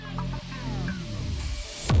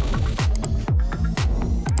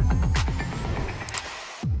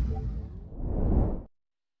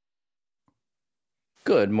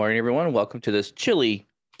Good morning, everyone. Welcome to this chilly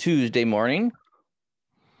Tuesday morning.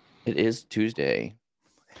 It is Tuesday.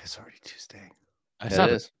 It is already Tuesday. I It saw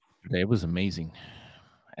it is. today. It was amazing.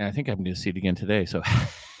 And I think I'm going to see it again today. So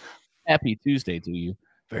happy Tuesday to you.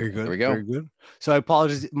 Very good. There we go. Very good. So I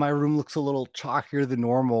apologize. My room looks a little chalkier than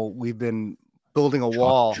normal. We've been building a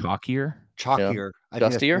wall. Chalkier? Chalkier. I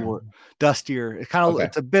think that's the Dustier? word. Dustier. It's kind of Okay.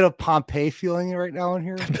 it's a bit of Pompeii feeling right now in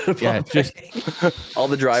here. Yeah, just all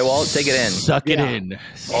the drywall. Take it in. suck it Yeah. in.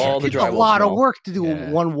 All the It's a drywall. lot of smell. work to do Yeah.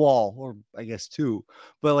 one wall, or I guess two.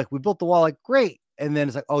 But like we built the wall, like great. And then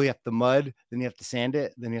it's like, oh, you have to mud, then you have to sand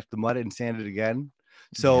it, then you have to mud it and sand it again.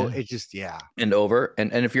 So Yeah. it just And over.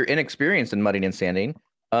 And if you're inexperienced in mudding and sanding,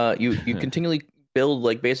 you continually build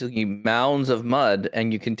like basically mounds of mud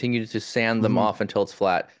and you continue to sand them Mhm. off until it's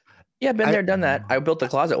flat. Yeah, been I- there, done that. I built a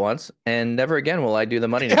closet once, and never again will I do the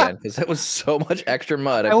mudding Yeah. again because that was so much extra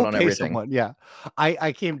mud I I put will on pay everything. someone. Yeah,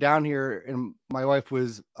 I came down here and my wife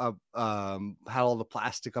was had all the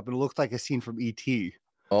plastic up and it looked like a scene from ET.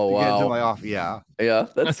 Oh To get into wow. my office. Yeah, Yeah,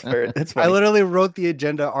 that's fair. That's I funny. literally wrote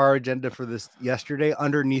our agenda for this yesterday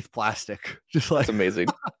underneath plastic. Just like That's amazing.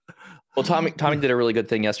 Well, Tommy did a really good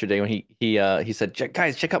thing yesterday when he said,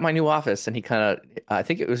 guys, check out my new office, and he kind of I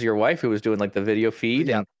think it was your wife who was doing like the video feed,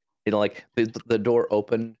 Yeah. and like the door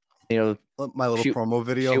opened, my little promo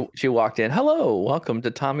video. She walked in. Hello, welcome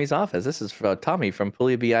to Tommy's office. This is Tommy from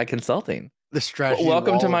Pulley BI Consulting. The strategy.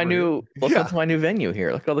 Welcome to wall my over new here. to my new venue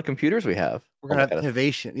here. Look at all the computers we have. We're gonna have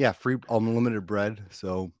innovation. Yeah, free unlimited bread.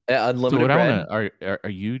 So unlimited bread. Are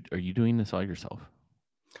you doing this all yourself?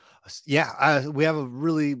 yeah, we have a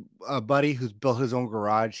really buddy who's built his own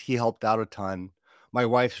garage. He helped out a ton. My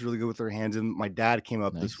wife's really good with her hands, and my dad came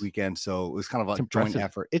up this weekend, so it was kind of a joint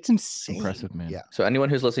effort. It's insane. Impressive, man. Yeah. So anyone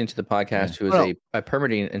who's listening to the podcast who is a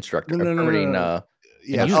permitting instructor, Chicago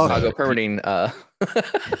permitting.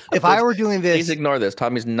 If I were doing this, please ignore this.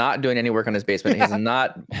 Tommy's not doing any work on his basement. He's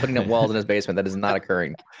not putting up walls in his basement. That is not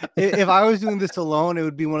occurring. If I was doing this alone, it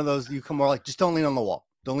would be one of those. You come more like, just don't lean on the wall.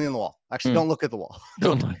 Don't lean on the wall. Actually, don't look at the wall.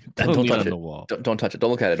 Don't touch touch it. the wall. Don't touch it.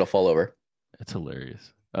 Don't look at it. It'll fall over. That's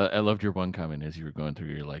hilarious. I loved your one comment as you were going through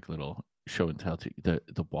your like little show and tell to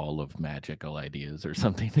the wall of magical ideas or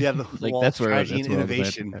something. Yeah, the like wall that's of where strategy and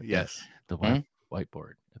innovation. Yes, the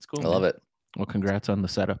whiteboard. It's cool. I love it. Well, congrats on the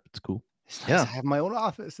setup. It's cool. It's nice. I have my own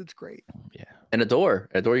office. It's great. Yeah, and a door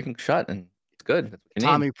you can shut, and it's good. That's what you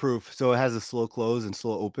Tommy need. proof, so it has a slow close and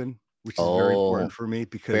slow open, which is very important for me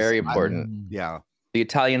because very important. Yeah, the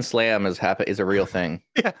Italian slam is a real thing.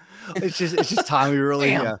 Yeah, it's just Tommy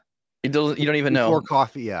really. Damn. Yeah, you don't even know. Pour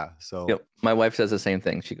coffee. Yeah, so my wife says the same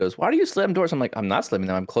thing. She goes, "Why do you slam doors?" I'm like, "I'm not slamming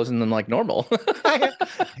them. I'm closing them like normal."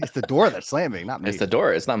 It's the door that's slamming, not me. It's the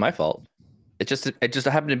door. It's not my fault. It just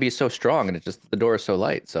happened to be so strong, and the door is so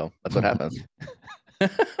light. So that's what happens.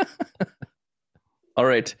 All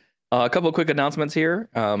right. A couple of quick announcements here.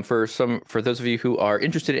 For those of you who are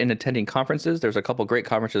interested in attending conferences, there's a couple great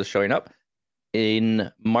conferences showing up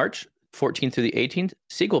in March 14th through the 18th.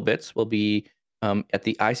 SQLBits will be at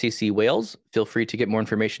the ICC Wales. Feel free to get more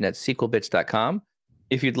information at SQLBits.com.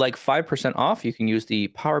 If you'd like 5% off, you can use the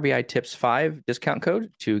Power BI Tips 5 discount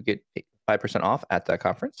code to get 5% off at that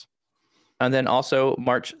conference. And then also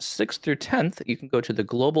March 6th through 10th, you can go to the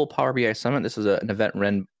Global Power BI Summit. This is an event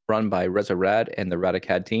run by Reza Rad and the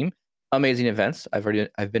Radicad team. Amazing events. I've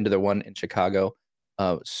been to the one in Chicago.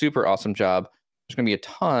 Super awesome job. There's going to be a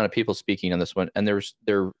ton of people speaking on this one, and they're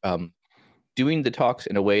doing the talks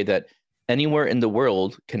in a way that anywhere in the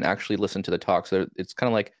world can actually listen to the talks. So it's kind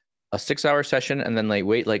of like a 6-hour session, and then they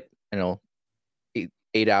wait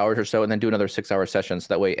 8 hours or so, and then do another 6-hour session. So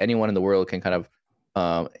that way, anyone in the world can kind of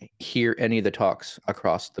hear any of the talks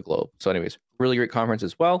across the globe. So anyways, really great conference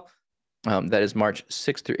as well. That is March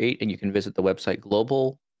 6th through 8th, and you can visit the website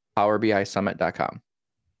globalpowerbisummit.com.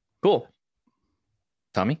 Cool.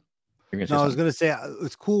 Tommy? No, I was going to say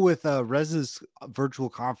it's cool with Reza's virtual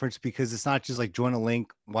conference because it's not just like join a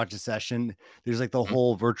link, watch a session. There's like the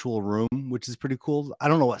whole virtual room, which is pretty cool. I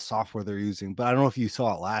don't know what software they're using, but I don't know if you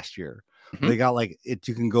saw it last year. They got like it.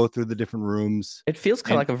 You can go through the different rooms. It feels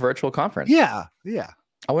kind of like a virtual conference. Yeah.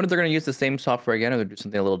 I wonder if they're going to use the same software again, or they'll do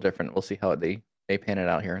something a little different. We'll see how they pan it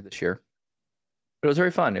out here this year. But it was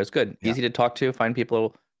very fun. It was good. Yeah. Easy to talk to. Find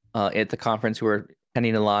people at the conference who are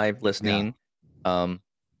attending live, listening. Yeah.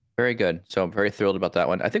 Very good. So I'm very thrilled about that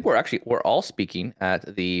one. I think we're all speaking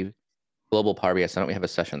at the Global Power BI Summit. We have a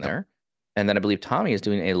session there. And then I believe Tommy is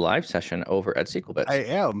doing a live session over at SQLBits. I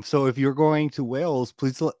am. So if you're going to Wales,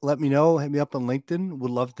 please let me know. Hit me up on LinkedIn.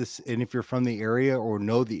 Would love this. And if you're from the area or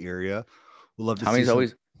know the area, we'd love to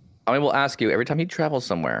see. Tommy will ask you every time he travels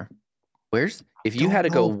somewhere, if you had to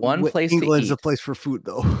go one place England's to eat, a place for food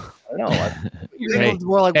though. No, Hey,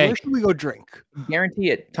 We're like, hey. where should we go drink? guarantee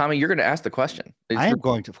it, Tommy. You're going to ask the question. I am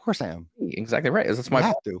going to. Of course I am. Exactly right. That's I my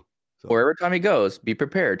have point. to. So, Wherever Tommy goes, be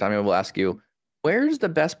prepared. Tommy will ask you, "Where's the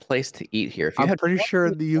best place to eat here?" If you I'm had pretty one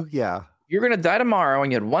sure meal- yeah. you're going to die tomorrow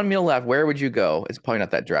and you had one meal left, where would you go? It's probably not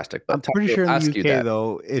that drastic, but I'm Tommy pretty will sure in the ask you UK that.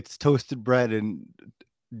 though, it's toasted bread and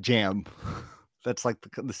jam. That's like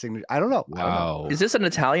the signature. I don't know. Wow. Is this an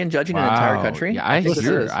Italian judging an entire country? Yeah, I think this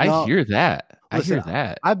hear is. I hear that. I hear Listen,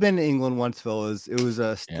 that. I've been to England once, Phil. It was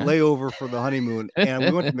a Yeah. layover for the honeymoon, and we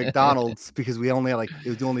went to McDonald's because we only had it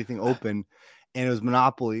was the only thing open, and it was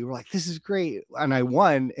Monopoly. We're like, this is great, and I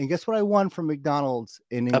won. And guess what I won from McDonald's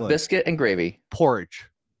in A England? biscuit and gravy. Porridge.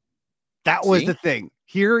 That was See? the thing.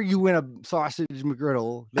 Here you win a sausage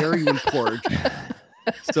McGriddle. There you win porridge.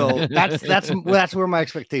 So that's where my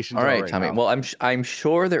expectations All are right, right Tommy. now. Well, I'm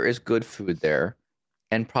sure there is good food there,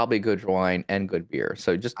 and probably good wine and good beer.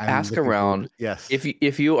 So just I'm ask looking forward around. to- Yes.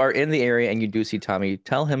 If you are in the area and you do see Tommy,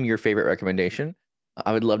 tell him your favorite recommendation.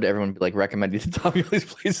 I would love to everyone be like recommending to Tommy all these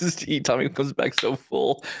places to eat. Tommy comes back so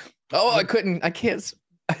full. Oh, I can't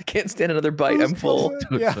stand another bite. I'm full.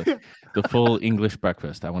 Yeah. The full English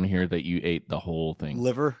breakfast. I want to hear that you ate the whole thing.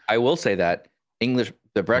 Liver. I will say that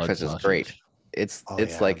the breakfast is sausage. great. It's Oh,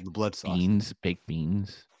 it's yeah, like the blood sauce. Beans, baked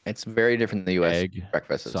beans, it's very different than the U.S. egg,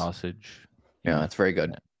 breakfast. sausage. Yeah, it's very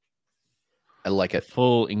good. I like it.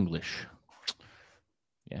 Full English.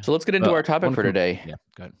 Yeah. So let's get into our topic for wonderful. today. Yeah,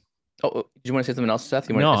 go ahead. Oh, did you want to say something else, Seth?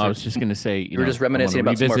 You No, want I was just gonna say you were just reminiscing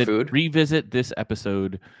about some more food? Revisit this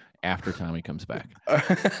episode after Tommy comes back.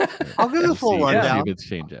 I'll give a full See rundown. if it's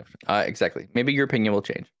changed after. Exactly. Maybe your opinion will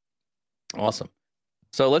change. Awesome.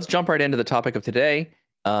 So let's jump right into the topic of today.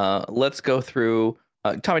 Let's go through.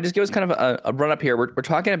 Tommy, just give us kind of a run up here. We're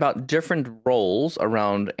talking about different roles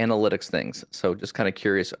around analytics things. So just kind of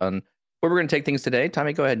curious on where we're going to take things today.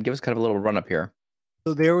 Tommy, go ahead and give us kind of a little run up here.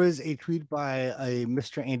 So there was a tweet by a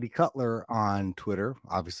Mr. Andy Cutler on Twitter,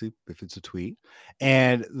 obviously, if it's a tweet.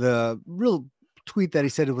 And the real tweet that he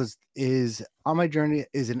said is on my journey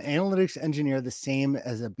is an analytics engineer the same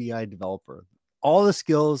as a BI developer. All the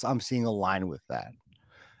skills I'm seeing align with that.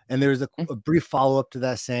 And there's a brief follow-up to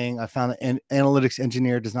that saying, I found that an analytics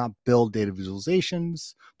engineer does not build data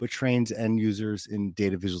visualizations, but trains end users in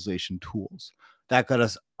data visualization tools. That got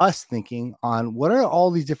us thinking on what are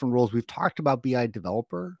all these different roles. We've talked about BI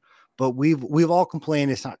developer, but we've all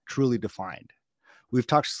complained it's not truly defined. We've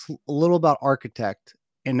talked a little about architect,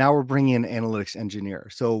 and now we're bringing in analytics engineer.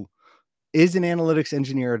 So is an analytics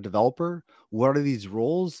engineer a developer? What are these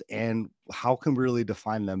roles, and how can we really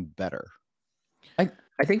define them better?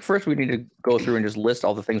 I think first we need to go through and just list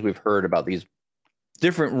all the things we've heard about these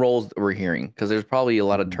different roles that we're hearing, because there's probably a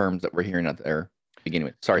lot of terms that we're hearing out there beginning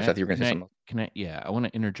with. Sorry, Seth, you were going to say something. I want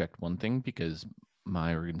to interject one thing because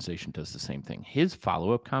my organization does the same thing. His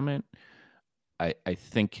follow-up comment, I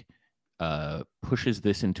think, pushes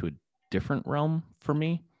this into a different realm for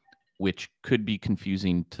me, which could be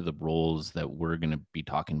confusing to the roles that we're going to be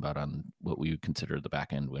talking about on what we would consider the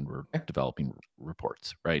back end when we're developing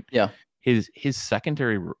reports, right? Yeah. His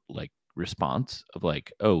secondary response of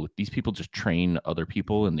like, oh, these people just train other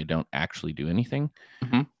people and they don't actually do anything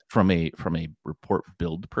from a report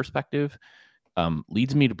build perspective,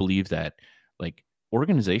 leads me to believe that like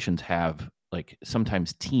organizations have like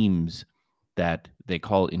sometimes teams that they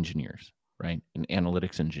call engineers, right? An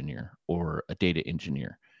analytics engineer or a data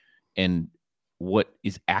engineer. And what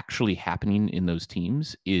is actually happening in those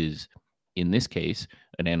teams is, in this case,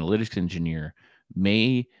 an analytics engineer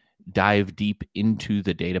may dive deep into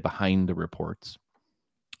the data behind the reports,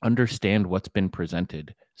 understand what's been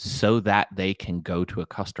presented so that they can go to a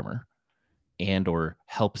customer and or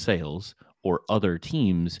help sales or other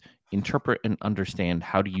teams interpret and understand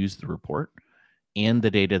how to use the report and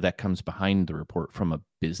the data that comes behind the report from a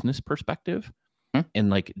business perspective. And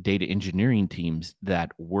like data engineering teams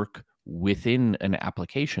that work within an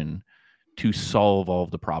application to solve all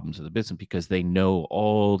of the problems of the business because they know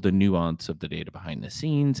all the nuance of the data behind the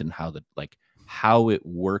scenes and how it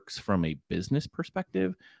works from a business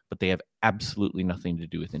perspective, but they have absolutely nothing to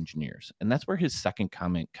do with engineers. And that's where his second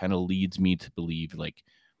comment kind of leads me to believe like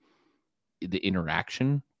the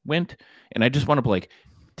interaction went. And I just want to like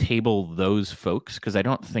table those folks because I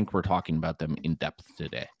don't think we're talking about them in depth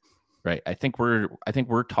today. Right. I think we're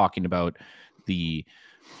talking about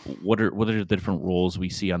what are the different roles we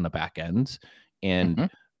see on the back ends and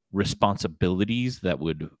responsibilities that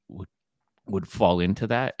would fall into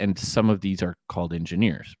that. And some of these are called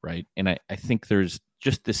engineers. Right. And I think there's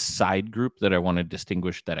just this side group that I want to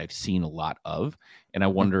distinguish that I've seen a lot of. And I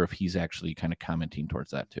wonder if he's actually kind of commenting towards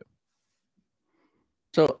that too.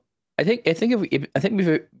 So I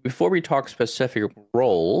think before we talk specific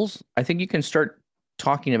roles, I think you can start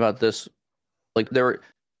talking about this, like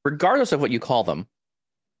regardless of what you call them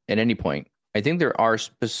at any point. I think there are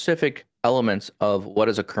specific elements of what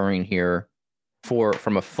is occurring here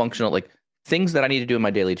from a functional, like things that I need to do in my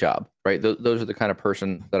daily job, right? Those are the kind of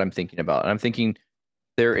person that I'm thinking about. And I'm thinking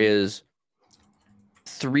there is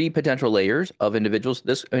 3 potential layers of individuals.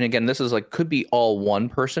 And again, this is like, could be all one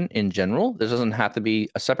person in general. This doesn't have to be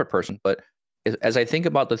a separate person, but as I think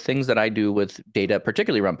about the things that I do with data,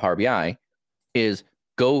 particularly around Power BI, is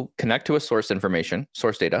go connect to a source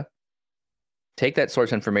data, take that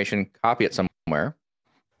source information, copy it somewhere,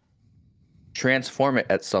 transform it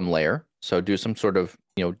at some layer. So do some sort of,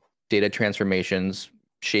 data transformations,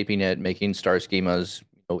 shaping it, making star schemas,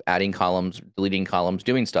 adding columns, deleting columns,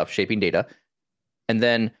 doing stuff, shaping data. And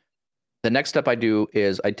then the next step I do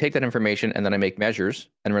is I take that information and then I make measures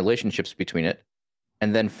and relationships between it.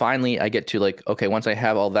 And then finally I get to like, okay, once I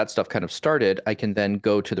have all that stuff kind of started, I can then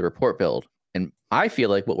go to the report build. And I feel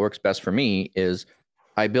like what works best for me is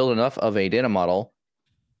I build enough of a data model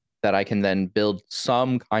that I can then build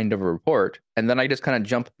some kind of a report. And then I just kind of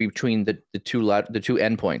jump between the two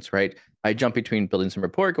endpoints, right? I jump between building some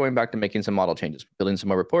report, going back to making some model changes, building some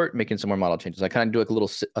more report, making some more model changes. I kind of do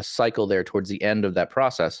like a cycle there towards the end of that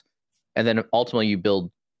process. And then ultimately you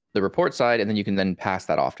build the report side, and then you can then pass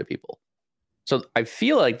that off to people. So I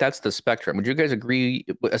feel like that's the spectrum. Would you guys agree?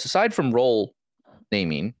 Aside from role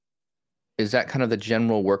naming, is that kind of the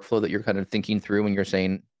general workflow that you're kind of thinking through when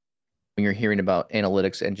you're hearing about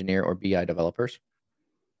analytics engineer or BI developers?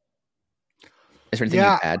 Is there anything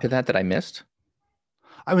you'd add to that I missed?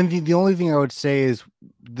 I mean, the only thing I would say is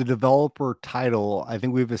the developer title. I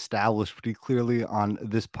think we've established pretty clearly on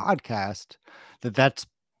this podcast that that's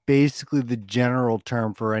basically the general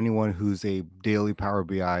term for anyone who's a daily Power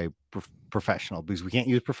BI professional, because we can't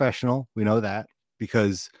use professional. We know that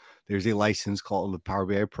because there's a license called the Power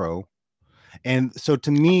BI Pro. And so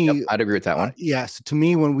to me, I'd agree with that one. Yes. To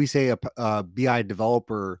me, when we say a BI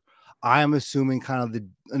developer, I'm assuming kind of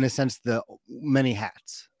in a sense, the many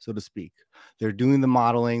hats, so to speak. They're doing the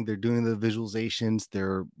modeling, they're doing the visualizations,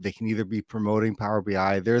 they can either be promoting Power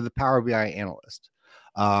BI, they're the Power BI analyst.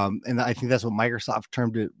 And I think that's what Microsoft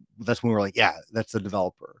termed it. That's when we're like, yeah, that's the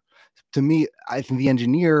developer. To me, I think the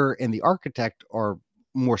engineer and the architect are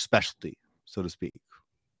more specialty, so to speak.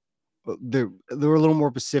 They're a little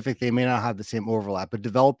more specific. They may not have the same overlap, but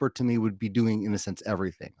developer to me would be doing, in a sense,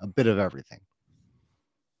 everything, a bit of everything.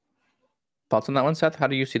 Thoughts on that one, Seth? How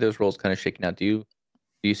do you see those roles kind of shaking out? Do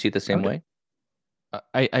you see it the same way?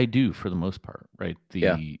 I do, for the most part, right?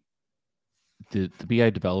 The BI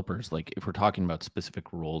developers, like if we're talking about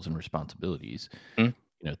specific roles and responsibilities,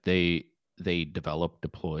 they develop,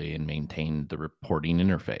 deploy, and maintain the reporting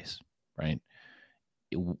interface, right?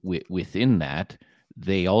 Within that,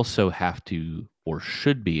 they also have to, or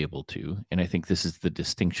should be able to, and I think this is the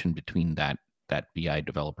distinction between that BI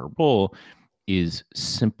developer role, is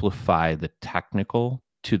simplify the technical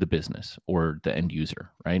to the business or the end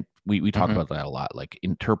user, right? We talk about that a lot, like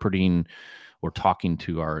interpreting or talking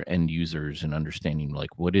to our end users and understanding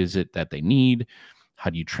like what is it that they need, how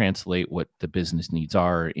do you translate what the business needs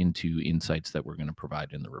are into insights that we're going to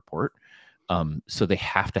provide in the report. So they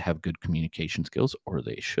have to have good communication skills, or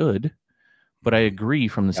they should. But I agree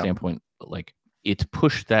from the standpoint, like it's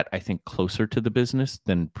pushed that, I think, closer to the business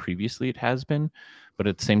than previously it has been. But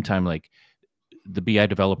at the same time, like the BI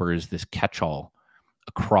developer is this catch-all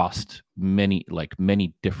across many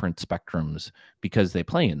different spectrums because they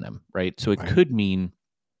play in them, right? So it could mean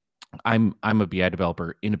I'm a BI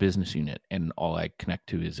developer in a business unit and all I connect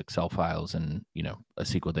to is Excel files and a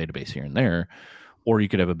SQL database here and there. Or you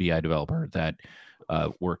could have a BI developer that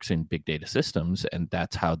works in big data systems, and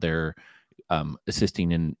that's how they're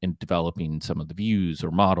assisting in developing some of the views or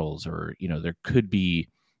models, or there could be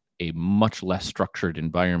a much less structured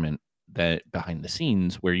environment that behind the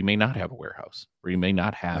scenes where you may not have a warehouse, where you may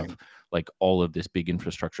not have like all of this big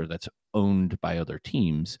infrastructure that's owned by other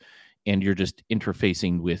teams, and you're just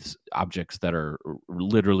interfacing with objects that are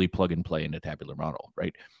literally plug and play in a tabular model,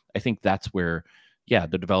 right? I think that's where,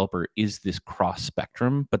 the developer is this cross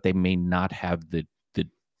spectrum, but they may not have the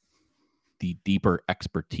deeper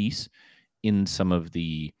expertise in some of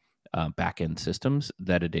the back-end systems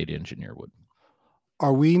that a data engineer would.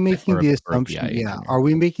 Are we making the assumption? Are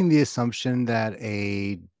we making the assumption that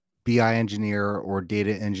a BI engineer or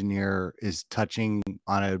data engineer is touching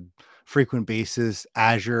on a frequent basis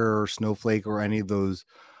Azure or Snowflake or any of those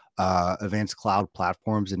advanced cloud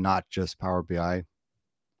platforms and not just Power BI?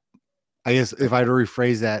 I guess if I had to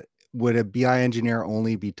rephrase that, would a BI engineer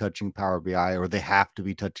only be touching Power BI, or they have to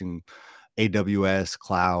be touching AWS,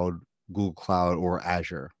 cloud, Google Cloud or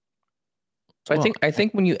Azure. So I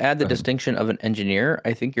think when you add the distinction of an engineer,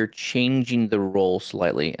 I think you're changing the role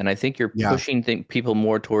slightly, and I think you're pushing people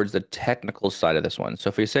more towards the technical side of this one. So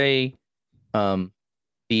if we say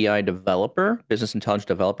BI developer, business intelligence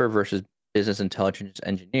developer versus business intelligence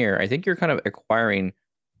engineer, I think you're kind of acquiring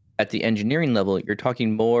at the engineering level. You're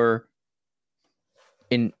talking more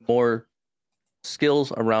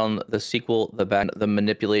skills around the SQL, the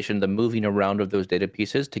manipulation, the moving around of those data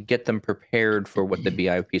pieces to get them prepared for what the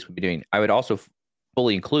BI piece would be doing. I would also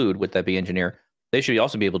fully include with that BI engineer, they should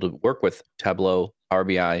also be able to work with Tableau, Power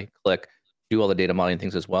BI, Qlik, do all the data modeling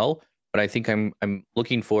things as well. But I think I'm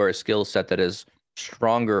looking for a skill set that is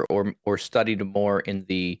stronger or studied more in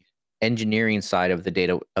the engineering side of the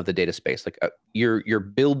data space. Like you're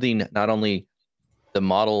building not only the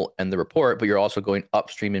model and the report, but you're also going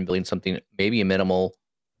upstream and building something, maybe a minimal,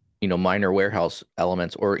 minor warehouse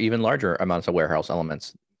elements or even larger amounts of warehouse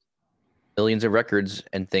elements. Millions of records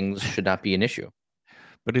and things should not be an issue.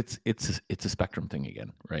 But it's a spectrum thing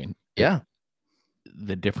again, right? Yeah.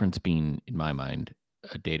 The difference being, in my mind,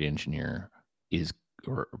 a data engineer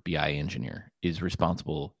or BI engineer is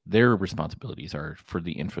responsible. Their responsibilities are for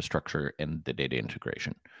the infrastructure and the data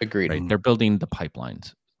integration. Agreed. Right? They're building the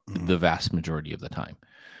pipelines the vast majority of the time,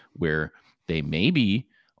 where they may be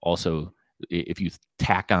also, if you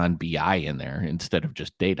tack on BI in there instead of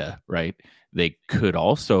just data, right? They could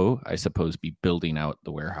also, I suppose, be building out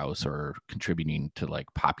the warehouse or contributing to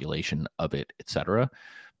like population of it, et cetera.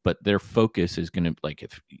 But their focus is going to, like,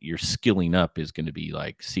 if you're skilling up, is going to be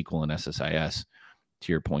like SQL and SSIS.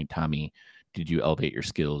 To your point, Tommy, did you elevate your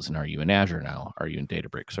skills, and are you in Azure now? Are you in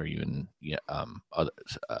Databricks? Are you in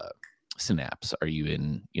Synapse? Are you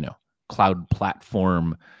in cloud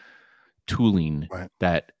platform tooling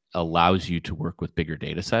that allows you to work with bigger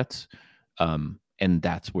data sets? And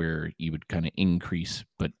that's where you would kind of increase,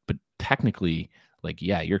 but technically, like,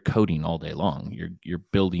 yeah, you're coding all day long. You're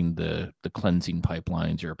building the cleansing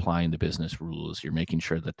pipelines. You're applying the business rules. You're making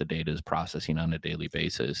sure that the data is processing on a daily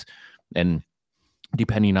basis. And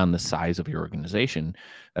depending on the size of your organization,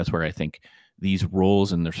 that's where I think these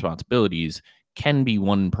roles and responsibilities can be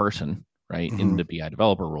one person, right? In the BI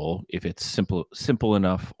developer role, if it's simple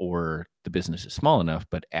enough or the business is small enough.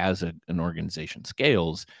 But as an organization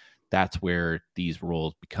scales, that's where these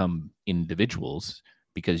roles become individuals,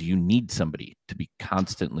 because you need somebody to be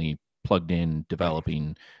constantly plugged in,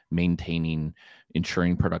 developing, maintaining,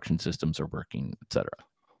 ensuring production systems are working, et cetera.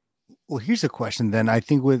 Well, here's a question then. I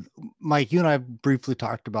think with Mike, you and I briefly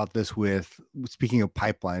talked about this speaking of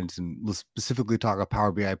pipelines, and we'll specifically talk about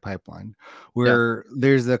Power BI pipeline, where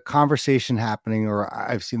there's a conversation happening, or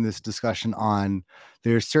I've seen this discussion on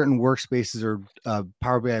there's certain workspaces or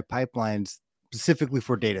Power BI pipelines specifically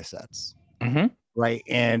for data sets. Right.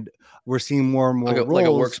 And we're seeing more and more roles. Like a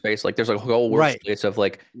workspace. Like there's a whole workspace of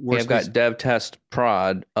like, hey, I've got dev, test,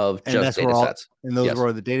 prod of just data sets. And those are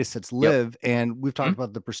where the data sets live. And we've talked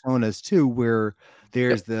about the personas too, where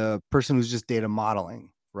there's the person who's just data modeling,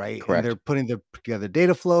 right? Correct. And they're putting together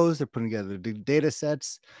data flows, they're putting together data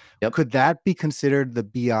sets. Could that be considered the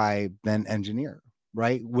BI then engineer,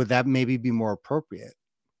 right? Would that maybe be more appropriate?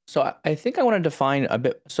 So I think I want to define a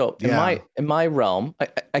bit. So in my realm,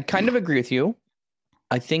 I kind of agree with you.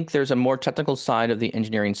 I think there's a more technical side of the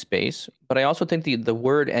engineering space, but I also think the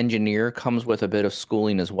word engineer comes with a bit of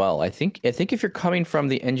schooling as well. I think if you're coming from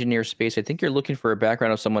the engineer space, I think you're looking for a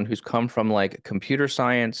background of someone who's come from like computer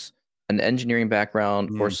science, an engineering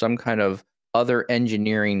background, or some kind of other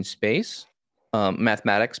engineering space,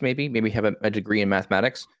 mathematics maybe have a degree in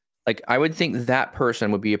mathematics. Like I would think that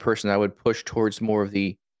person would be a person I would push towards more of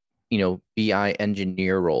the BI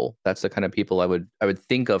engineer role. That's the kind of people I would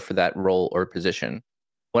think of for that role or position.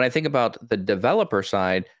 When I think about the developer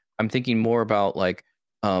side, I'm thinking more about like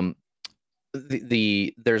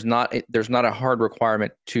there's not a hard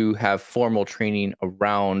requirement to have formal training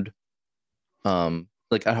around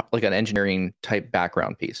like an engineering type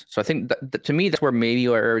background piece. So I think that to me that's where maybe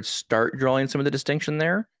I would start drawing some of the distinction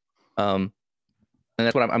there. And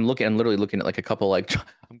that's what I'm literally looking at like a couple, like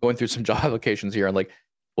I'm going through some job applications here and like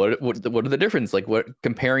what are the difference, like what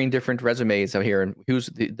comparing different resumes out here and who's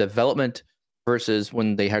the development versus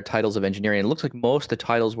when they have titles of engineering. It looks like most of the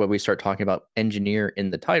titles where we start talking about engineer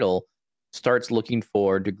in the title starts looking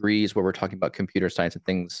for degrees where we're talking about computer science and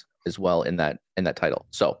things as well in that title.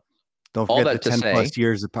 So don't forget the 10 plus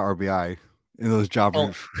years of Power BI in those job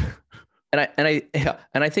roles. And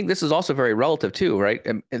I think this is also very relative too, right?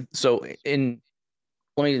 And so let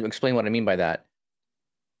me explain what I mean by that.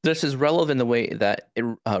 This is relative in the way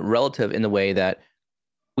that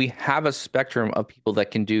we have a spectrum of people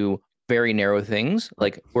that can do very narrow things.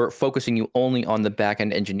 Like we're focusing you only on the back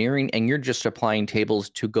end engineering, and you're just applying tables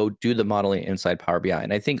to go do the modeling inside Power BI.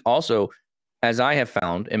 And I think also, as I have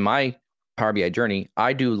found in my Power BI journey,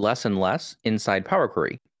 I do less and less inside Power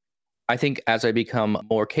Query. I think as I become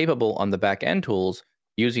more capable on the back end tools,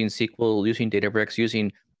 using SQL, using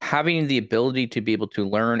Databricks, having the ability to be able to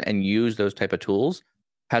learn and use those type of tools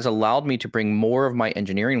has allowed me to bring more of my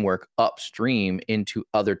engineering work upstream into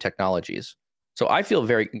other technologies. So I feel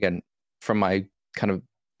very, again, from my kind of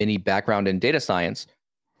any background in data science,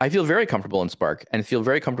 I feel very comfortable in Spark and feel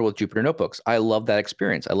very comfortable with Jupyter Notebooks. I love that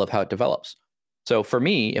experience. I love how it develops. So for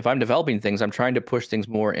me, if I'm developing things, I'm trying to push things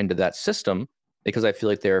more into that system because I feel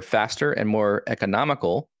like they're faster and more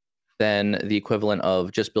economical than the equivalent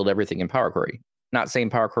of just build everything in Power Query. Not saying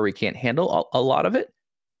Power Query can't handle a lot of it,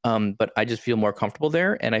 but I just feel more comfortable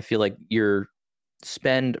there. And I feel like your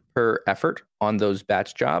spend per effort on those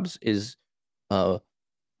batch jobs is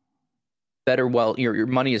better. Well, your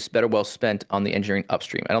money is better well spent on the engineering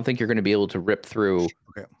upstream. I don't think you're going to be able to rip through,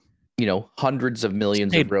 hundreds of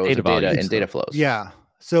millions of rows of data and data flows. Yeah.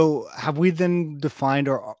 So have we then defined,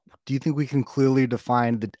 or do you think we can clearly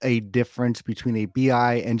define a difference between a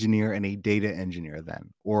BI engineer and a data engineer then?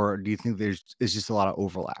 Or do you think it's just a lot of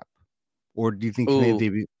overlap? Or do you think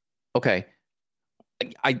okay.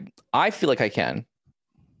 I feel like I can.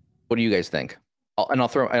 What do you guys think? I'll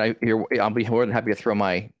be more than happy to throw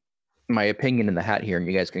my opinion in the hat here, and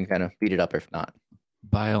you guys can kind of beat it up if not.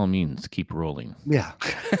 By all means, keep rolling. Yeah.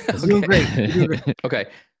 Doing great. Okay.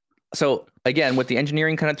 So again, with the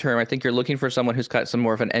engineering kind of term, I think you're looking for someone who's got some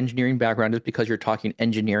more of an engineering background, just because you're talking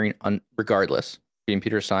engineering regardless,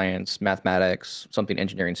 computer science, mathematics, something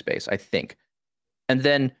engineering space, I think. And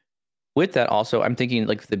then with that also, I'm thinking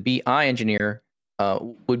like the BI engineer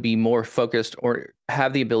would be more focused or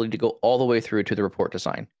have the ability to go all the way through to the report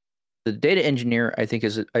design. The data engineer, I think,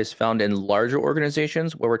 is found in larger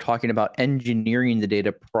organizations where we're talking about engineering the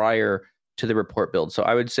data prior to the report build. So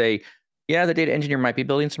I would say, yeah, the data engineer might be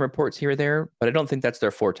building some reports here or there, but I don't think that's their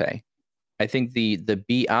forte. I think the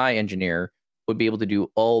BI engineer would be able to do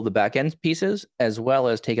all the back end pieces as well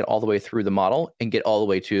as take it all the way through the model and get all the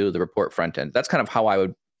way to the report front end. That's kind of how I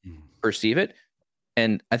would perceive it.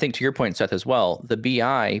 And I think to your point, Seth, as well, the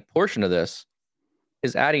BI portion of this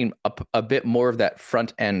is adding a bit more of that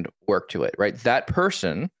front end work to it, right? That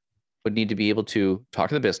person would need to be able to talk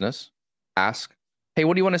to the business, ask, hey,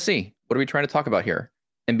 what do you want to see? What are we trying to talk about here?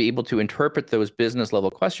 And be able to interpret those business level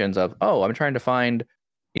questions of, oh, I'm trying to find,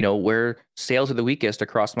 where sales are the weakest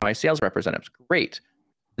across my sales representatives. Great.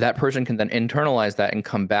 That person can then internalize that and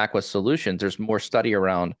come back with solutions. There's more study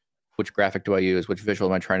around which graphic do I use? Which visual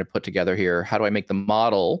am I trying to put together here? How do I make the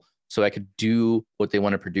model so I could do what they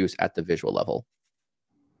want to produce at the visual level?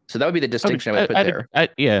 So that would be the distinction I would put there.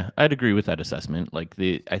 I'd agree with that assessment. Like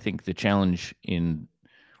I think the challenge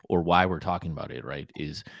or why we're talking about it, right,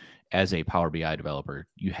 is as a Power BI developer,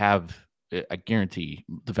 you have, I guarantee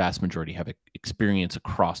the vast majority have experience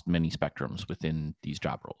across many spectrums within these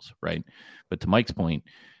job roles, right? But to Mike's point,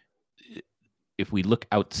 if we look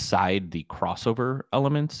outside the crossover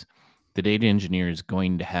elements, the data engineer is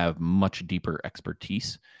going to have much deeper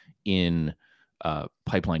expertise in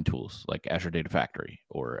pipeline tools like Azure Data Factory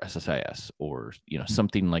or SSIS or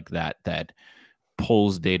something like that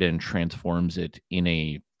pulls data and transforms it in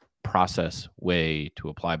a process way to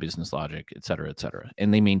apply business logic, et cetera,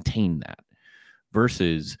 and they maintain that.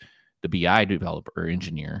 Versus the BI developer or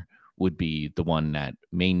engineer would be the one that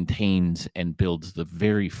maintains and builds the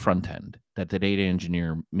very front end that the data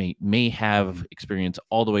engineer may have experience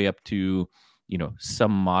all the way up to,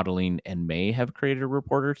 some modeling and may have created a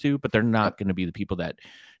report or two, but they're not going to be the people that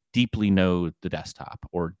deeply know the desktop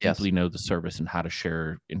or deeply know the service and how to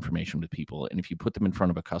share information with people. And if you put them in front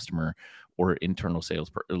of a customer or internal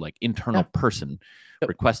person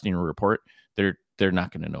requesting a report, they're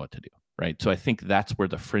not going to know what to do, right? So I think that's where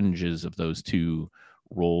the fringes of those two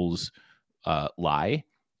roles lie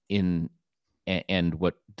in, and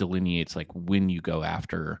what delineates like when you go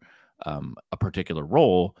after a particular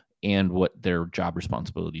role and what their job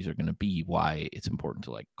responsibilities are going to be, why it's important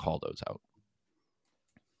to like call those out.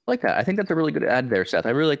 I like that. I think that's a really good add there, Seth.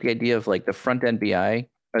 I really like the idea of like the front end BI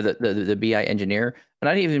or the BI engineer. And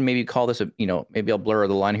I'd even maybe call this maybe I'll blur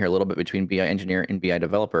the line here a little bit between BI engineer and BI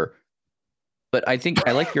developer. But I think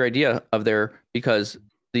I like your idea of there because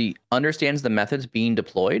the understands the methods being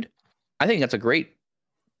deployed. I think that's a great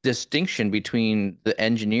distinction between the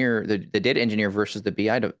engineer, the data engineer versus the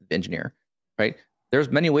BI engineer, right? There's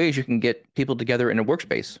many ways you can get people together in a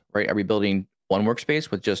workspace, right? Are we building one workspace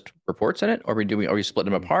with just reports in it? Are we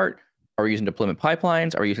splitting them apart? Are we using deployment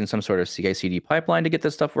pipelines? Are we using some sort of CI/CD pipeline to get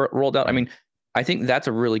this stuff rolled out? I mean, I think that's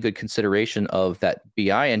a really good consideration of that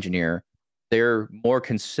BI engineer. They're more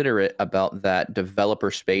considerate about that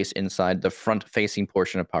developer space inside the front-facing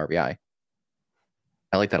portion of Power BI.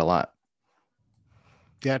 I like that a lot.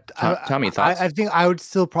 Yeah, Tommy, thoughts? I think I would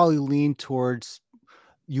still probably lean towards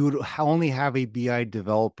you would only have a BI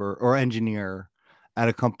developer or engineer at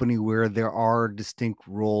a company where there are distinct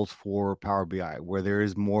roles for Power BI, where there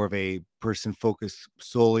is more of a person focused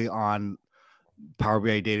solely on Power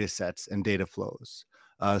BI data sets and data flows,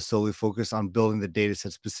 solely focused on building the data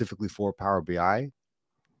set specifically for Power BI.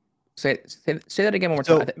 Say that again one more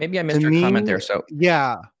So time. Maybe I to missed your comment me, there. So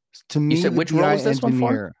yeah, to you me, said the which role BI was this one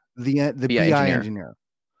for? engineer, the BI BI engineer. engineer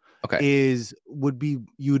Okay. would be,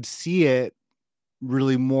 you would see it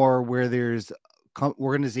really more where there's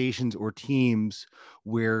organizations or teams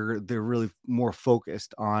where they're really more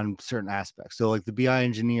focused on certain aspects. So like the BI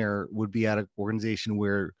engineer would be at an organization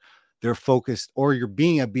where they're focused, or you're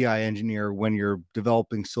being a BI engineer when you're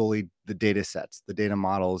developing solely the data sets, the data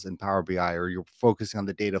models in Power BI, or you're focusing on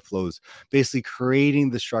the data flows, basically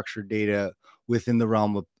creating the structured data within the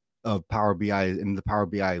realm of Power BI and the Power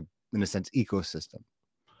BI, in a sense, ecosystem.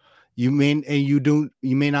 You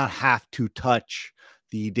may not have to touch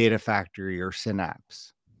the data factory or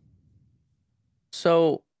Synapse.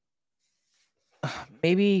 So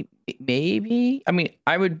maybe I mean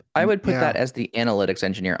I would put that as the analytics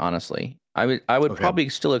engineer. Honestly, I would Okay. probably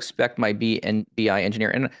still expect my BI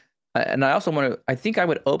engineer, and I also want to. I think I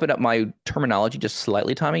would open up my terminology just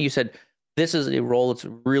slightly. Tommy, you said this is a role that's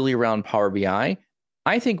really around Power BI.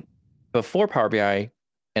 I think before Power BI,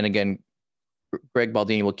 and again, Greg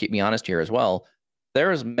Baldini will keep me honest here as well.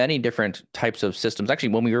 There's many different types of systems. Actually,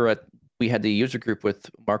 when we had the user group with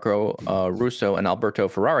Marco Russo and Alberto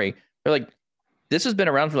Ferrari. They're like, this has been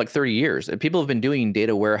around for like 30 years. And people have been doing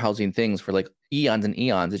data warehousing things for like eons and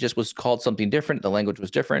eons. It just was called something different. The language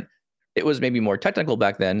was different. It was maybe more technical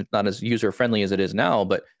back then, not as user friendly as it is now.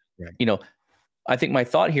 But, you know, I think my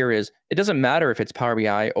thought here is it doesn't matter if it's Power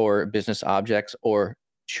BI or business objects or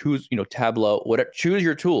choose, Tableau, whatever, choose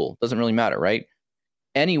your tool. Doesn't really matter, right?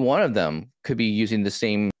 Any one of them could be using the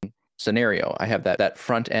same scenario. I have that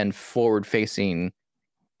front end forward facing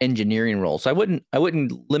engineering role. So I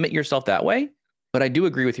wouldn't limit yourself that way. But I do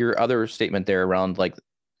agree with your other statement there around like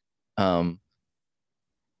the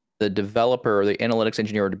developer or the analytics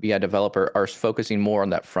engineer or the BI developer are focusing more on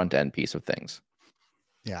that front end piece of things.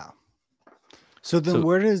 Yeah. So then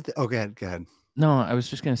where does go ahead. No, I was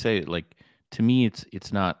just going to say, like, to me,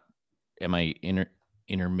 it's not, am I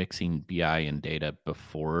intermixing BI and data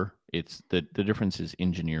before? It's the difference is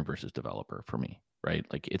engineer versus developer for me, right?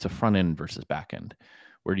 Like it's a front end versus back end.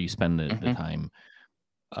 Where do you spend the time?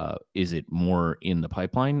 Is it more in the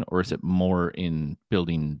pipeline or is it more in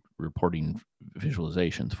building reporting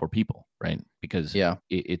visualizations for people, right? Because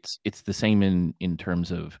it's the same in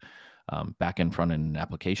terms of back end, front end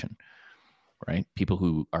application, right? People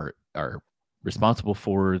who are responsible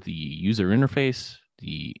for the user interface,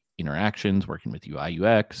 the interactions, working with UI,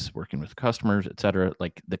 UX, working with customers, et cetera.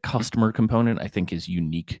 Like the customer component, I think, is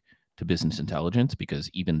unique to business intelligence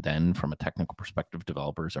because even then, from a technical perspective,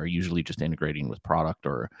 developers are usually just integrating with product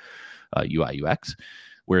or UI, UX.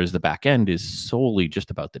 Whereas the back end is solely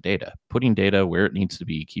just about the data, putting data where it needs to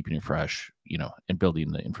be, keeping it fresh, and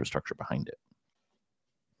building the infrastructure behind it.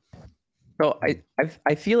 So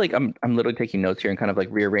I feel like I'm literally taking notes here and kind of like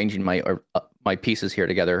rearranging my pieces here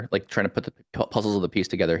together, like trying to put the puzzles of the piece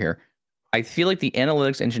together here. I feel like the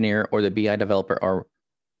analytics engineer or the BI developer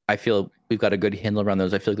I feel we've got a good handle around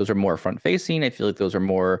those. I feel like those are more front facing. I feel like those are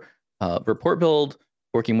more report build,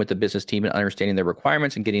 working with the business team and understanding their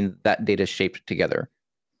requirements and getting that data shaped together.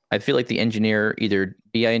 I feel like the engineer, either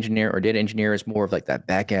BI engineer or data engineer, is more of like that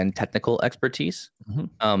back end technical expertise.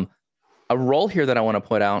 A role here that I want to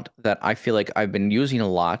put out that I feel like I've been using a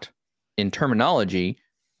lot in terminology,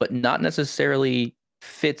 but not necessarily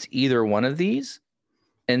fits either one of these.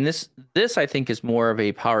 And this I think is more of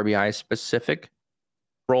a Power BI specific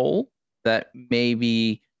role that may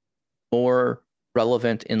be more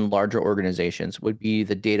relevant in larger organizations would be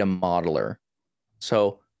the data modeler.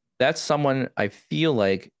 So that's someone I feel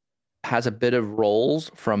like has a bit of roles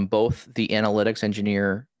from both the analytics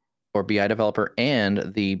engineer or BI developer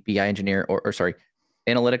and the BI engineer or sorry,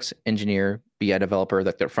 analytics engineer, BI developer,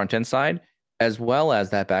 that their front end side, as well as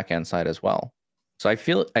that back end side as well. So I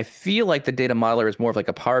feel like the data modeler is more of like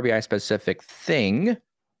a Power BI specific thing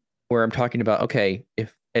where I'm talking about, okay,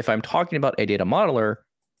 if I'm talking about a data modeler,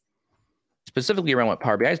 specifically around what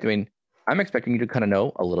Power BI is doing, I'm expecting you to kind of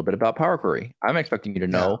know a little bit about Power Query. I'm expecting you to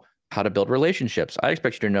know how to build relationships. I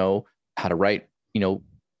expect you to know how to write,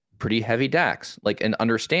 pretty heavy DAX, and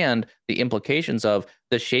understand the implications of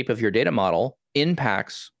the shape of your data model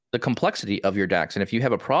impacts the complexity of your DAX. And if you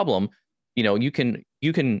have a problem, you can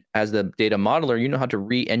as the data modeler, you know how to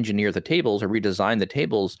re-engineer the tables or redesign the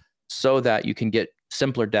tables so that you can get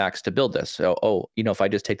simpler DAX to build this. So, if I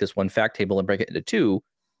just take this one fact table and break it into two,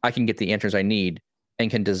 I can get the answers I need and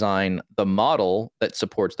can design the model that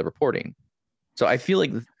supports the reporting. So I feel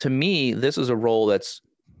like, to me, this is a role that's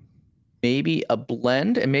maybe a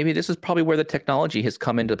blend, and maybe this is probably where the technology has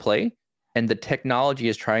come into play, and the technology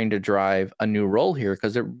is trying to drive a new role here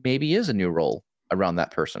because there maybe is a new role around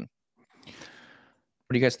that person.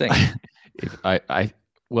 What do you guys think? I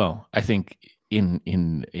think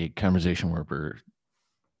in a conversation where we're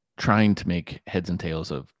trying to make heads and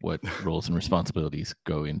tails of what roles and responsibilities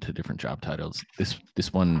go into different job titles,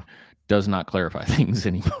 this one does not clarify things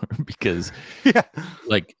anymore, because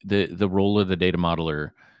like the role of the data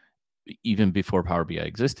modeler, even before Power BI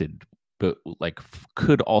existed, but like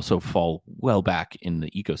could also fall well back in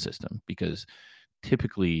the ecosystem, because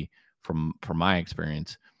typically from my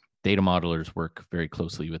experience, data modelers work very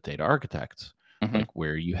closely with data architects, like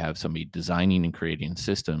where you have somebody designing and creating a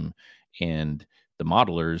system, and the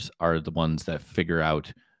modelers are the ones that figure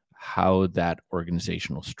out how that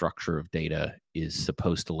organizational structure of data is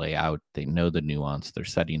supposed to lay out. They know the nuance, they're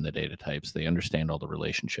setting the data types, they understand all the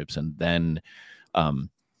relationships, and then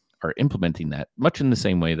are implementing that much in the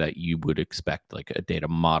same way that you would expect like a data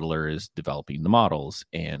modeler is developing the models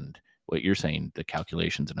and what you're saying, the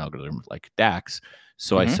calculations and algorithms like DAX.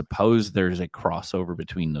 So I suppose there's a crossover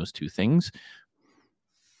between those two things,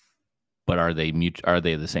 but are they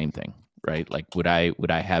the same thing, right? Like would I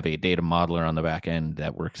have a data modeler on the back end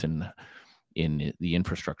that works in the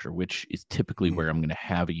infrastructure, which is typically where I'm going to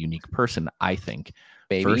have a unique person, I think,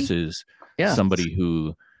 versus somebody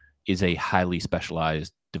who is a highly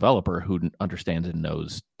specialized developer who understands and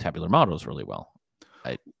knows tabular models really well.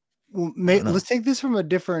 Let's take this from a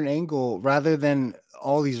different angle. Rather than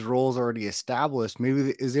all these roles already established,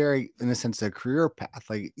 maybe is there in a sense a career path?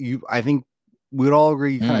 Like I think we'd all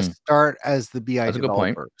agree you kind of start as the BI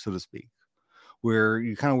developer, so to speak, where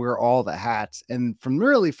you kind of wear all the hats, and from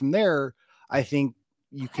there, I think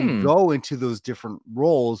you can go into those different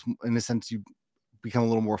roles. In a sense, you become a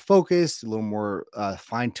little more focused, a little more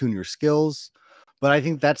fine-tune your skills. But I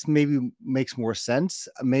think that's maybe makes more sense.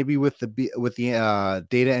 Maybe with the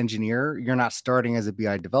data engineer, you're not starting as a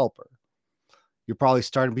BI developer. You're probably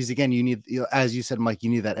starting because, again, you need, as you said, Mike,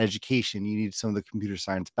 you need that education. You need some of the computer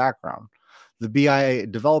science background. The BI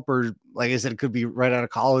developer, like I said, it could be right out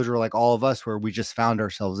of college, or like all of us, where we just found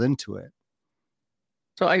ourselves into it.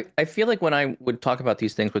 So I feel like when I would talk about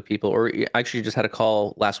these things with people, or actually just had a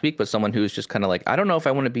call last week with someone who's just kind of like, I don't know if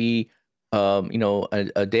I want to be,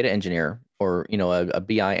 a data engineer, or, a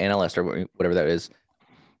BI analyst, or whatever that is.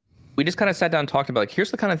 We just kind of sat down and talked about, like,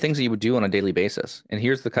 here's the kind of things that you would do on a daily basis. And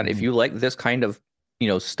here's the kind of, if you like this kind of,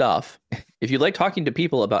 stuff, if you like talking to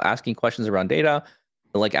people about asking questions around data,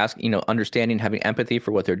 like asking, understanding, having empathy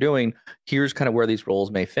for what they're doing, here's kind of where these roles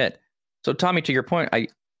may fit. So Tommy, to your point,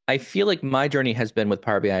 I feel like my journey has been with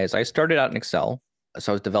Power BI is I started out in Excel.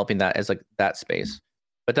 So I was developing that as like that space.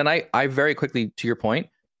 But then I very quickly, to your point,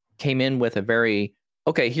 came in with a very,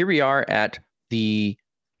 okay, here we are at the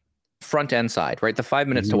front end side, right? The 5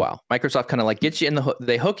 minutes to wow. Microsoft kind of like gets you in the hook.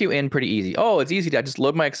 They hook you in pretty easy. Oh, it's easy. I just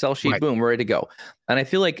load my Excel sheet, boom, we're ready to go. And I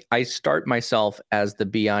feel like I start myself as the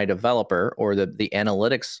BI developer, or the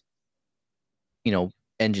analytics,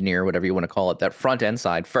 engineer, whatever you want to call it, that front end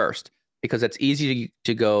side first, because it's easy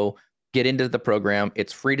to go get into the program.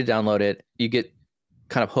 It's free to download it. You get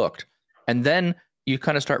kind of hooked. And then you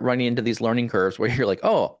kind of start running into these learning curves where you're like,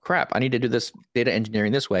 oh crap, I need to do this data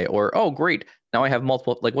engineering this way. Or, oh great, now I have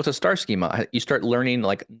multiple, like, what's a star schema? You start learning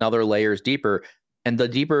like another layers deeper. And the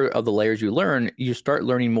deeper of the layers you learn, you start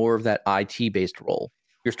learning more of that IT-based role.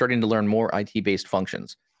 You're starting to learn more IT-based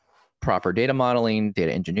functions, proper data modeling,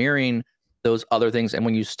 data engineering, those other things. And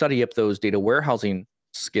when you study up those data warehousing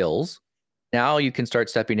skills, now you can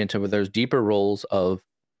start stepping into those deeper roles of,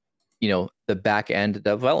 the back end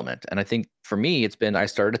development. And I think for me, it's been, I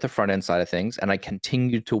started at the front end side of things, and I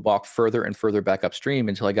continued to walk further and further back upstream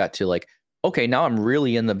until I got to like, okay, now I'm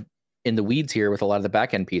really in the weeds here with a lot of the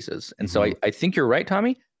back end pieces. And so I think you're right,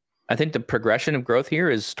 Tommy. I think the progression of growth here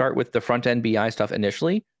is start with the front end BI stuff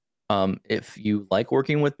initially. If you like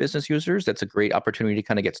working with business users, that's a great opportunity to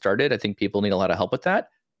kind of get started. I think people need a lot of help with that.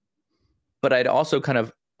 But I'd also kind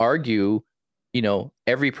of argue,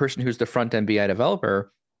 every person who's the front end BI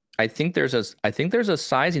developer, I think there's a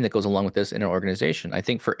sizing that goes along with this in an organization. I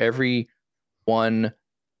think for every one,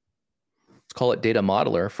 let's call it data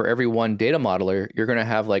modeler, for every one data modeler, you're going to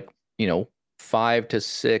have like, 5 to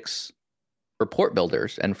 6 report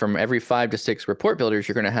builders. And from every 5 to 6 report builders,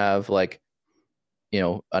 you're going to have like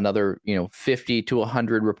another 50 to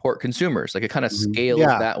 100 report consumers. Like it kind of scales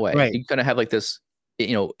that way. Right. You kind of have like this,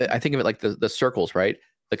 I think of it like the circles, right?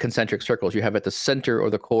 The concentric circles. You have at the center or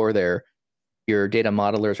the core there your data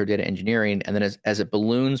modelers or data engineering, and then as it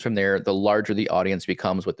balloons from there, the larger the audience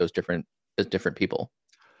becomes with those different people.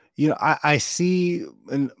 I see,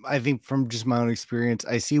 and I think from just my own experience,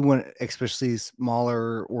 I see when, especially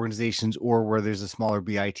smaller organizations or where there's a smaller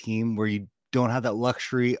BI team where you don't have that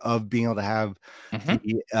luxury of being able to have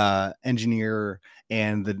the engineer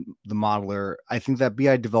and the modeler. I think that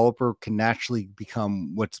BI developer can naturally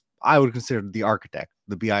become what's I would consider the architect,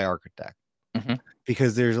 the BI architect,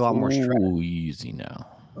 because there's a lot more stress. Oh, easy now.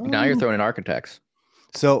 Now you're throwing in architects.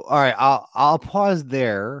 So, all right, I'll pause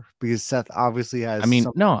there because Seth obviously has. I mean,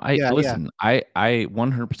 listen. I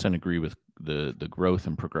 100% agree with the growth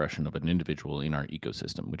and progression of an individual in our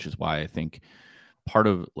ecosystem, which is why I think part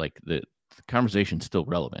of like the conversation is still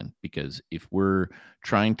relevant, because if we're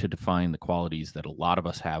trying to define the qualities that a lot of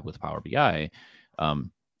us have with Power BI,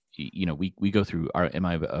 we go through am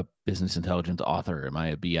I a business intelligence author? Am I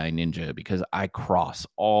a BI ninja? Because I cross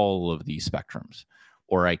all of these spectrums,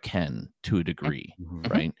 or I can to a degree,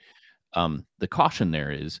 right? The caution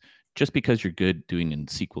there is just because you're good doing in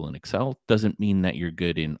SQL and Excel doesn't mean that you're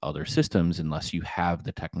good in other systems unless you have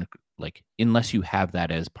the technical, unless you have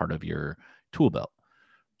that as part of your tool belt.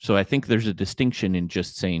 So I think there's a distinction in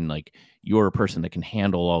just saying like you're a person that can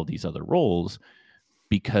handle all these other roles,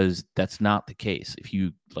 because that's not the case. If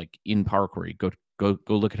you like in Power Query, go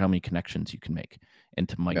look at how many connections you can make. And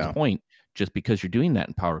to Mike's point, just because you're doing that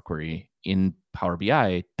in Power Query in Power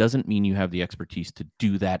BI doesn't mean you have the expertise to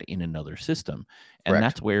do that in another system. And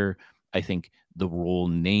that's where I think the role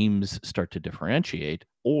names start to differentiate,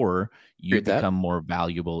 or you become more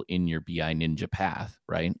valuable in your BI ninja path,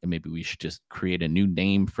 right? And maybe we should just create a new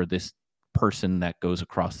name for this person that goes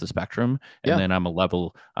across the spectrum, and then I'm a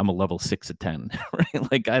level 6 of 10,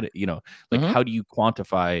 right? Like how do you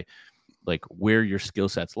quantify like where your skill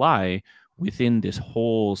sets lie within this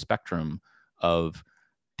whole spectrum of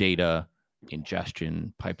data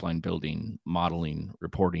ingestion, pipeline building, modeling,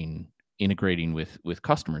 reporting, integrating with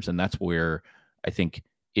customers? And that's where I think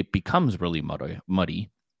it becomes really muddy,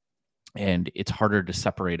 and it's harder to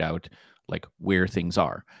separate out like where things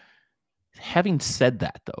are. Having said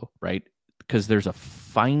that, though, right, because there's a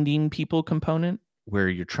finding people component where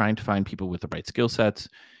you're trying to find people with the right skill sets.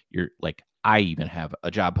 You're like, I even have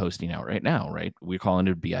a job posting out right now, right? We're calling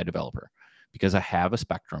it a BI developer because I have a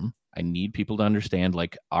spectrum. I need people to understand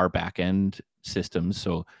like our back end systems.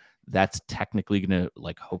 So that's technically going to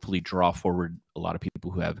like hopefully draw forward a lot of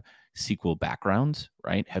people who have SQL backgrounds,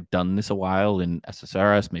 right? Have done this a while in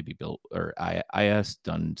SSRS, maybe built or IIS,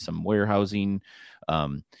 done some warehousing,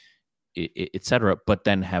 et cetera, but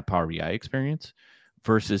then have Power BI experience,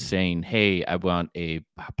 versus saying, hey, I want a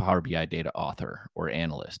Power BI data author or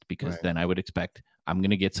analyst, because then I would expect I'm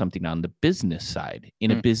going to get something on the business side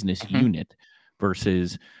in a business unit,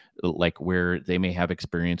 versus like where they may have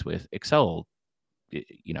experience with Excel,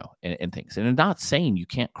 and things. And I'm not saying you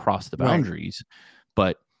can't cross the boundaries,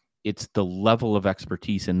 but it's the level of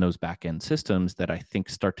expertise in those back-end systems that I think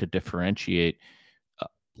start to differentiate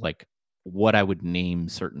like what I would name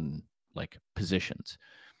certain like positions.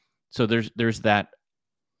 So there's that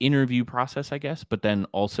interview process, I guess, but then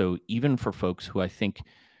also even for folks who I think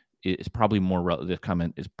is probably this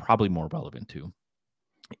comment is probably more relevant to,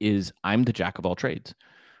 is I'm the jack of all trades,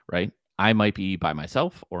 right? I might be by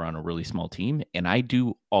myself or on a really small team, and I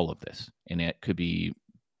do all of this. And it could be,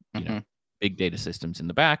 big data systems in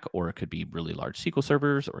the back, or it could be really large SQL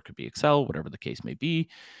servers, or it could be Excel, whatever the case may be.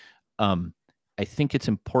 I think it's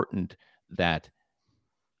important that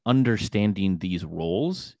understanding these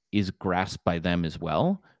roles is grasped by them as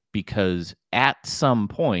well, because at some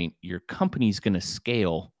point your company's going to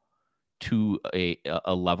scale to a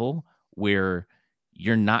level where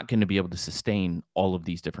you're not going to be able to sustain all of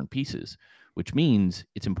these different pieces, which means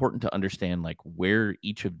it's important to understand like where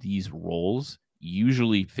each of these roles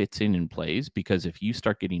usually fits in and plays, because if you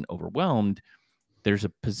start getting overwhelmed, there's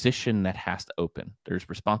a position that has to open. There's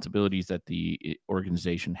responsibilities that the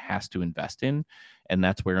organization has to invest in. And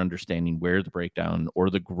that's where understanding where the breakdown or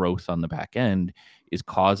the growth on the back end is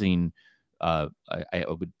causing, I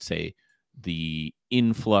would say, the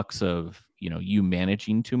influx of, you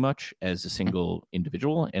managing too much as a single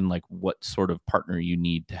individual, and like what sort of partner you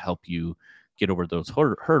need to help you get over those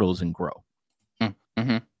hurdles and grow.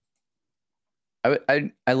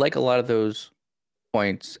 I like a lot of those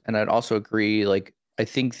points, and I'd also agree. Like, I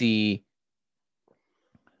think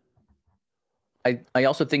I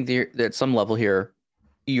also think that at some level here,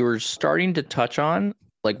 you're starting to touch on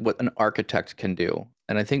like what an architect can do,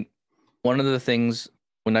 and I think one of the things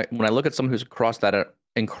when I look at someone who's across that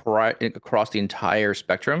across the entire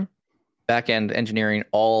spectrum, back end engineering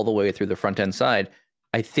all the way through the front end side,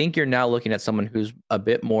 I think you're now looking at someone who's a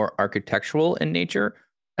bit more architectural in nature,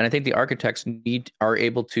 and I think the architects are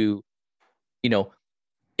able to,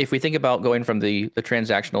 if we think about going from the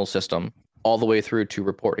transactional system all the way through to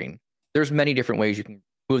reporting, there's many different ways you can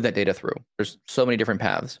move that data through. There's so many different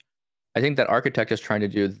paths. I think that architect is trying to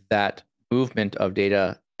do that movement of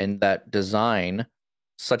data and that design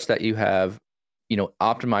such that you have,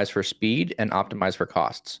 optimized for speed and optimized for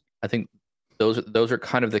costs. I think those are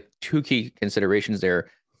kind of the two key considerations there,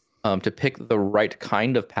 to pick the right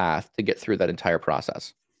kind of path to get through that entire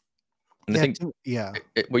process. And I think,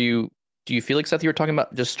 do you feel like, Seth, you were talking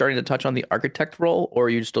about just starting to touch on the architect role, or are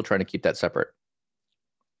you still trying to keep that separate?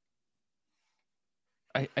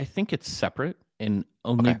 I think it's separate, and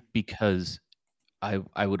only because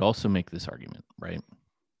I would also make this argument, right?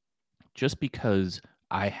 Just because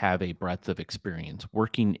I have a breadth of experience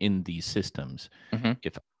working in these systems,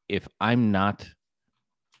 if I'm not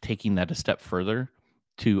taking that a step further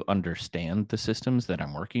to understand the systems that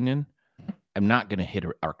I'm working in, I'm not going to hit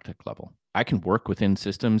an architect level. I can work within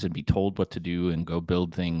systems and be told what to do and go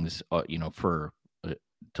build things, for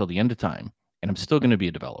till the end of time, and I'm still going to be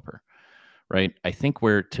a developer, right? I think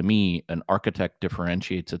where, to me, an architect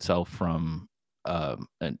differentiates itself from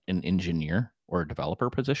an engineer or a developer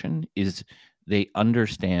position is they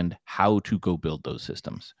understand how to go build those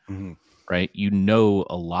systems, right?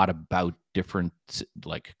 A lot about different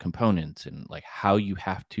components and how you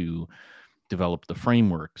have to develop the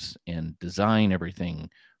frameworks and design everything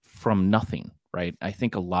from nothing, right? I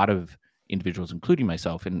think a lot of individuals, including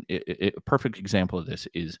myself, and a perfect example of this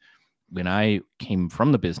is when I came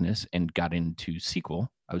from the business and got into SQL.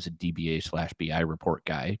 I was a DBA/BI report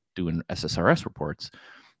guy doing SSRS reports.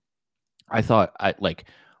 I thought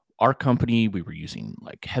our company, we were using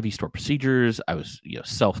heavy store procedures. I was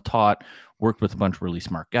self-taught, worked with a bunch of really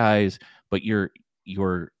smart guys, but your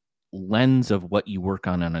lens of what you work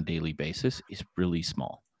on a daily basis is really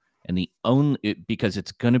small. And because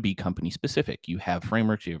it's going to be company specific. You have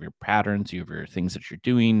frameworks, you have your patterns, you have your things that you're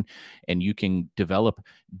doing, and you can develop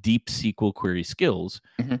deep SQL query skills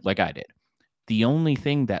like I did. The only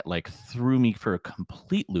thing that threw me for a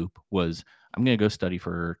complete loop was I'm going to go study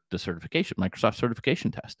for the Microsoft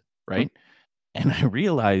certification test, right? And I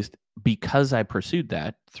realized, because I pursued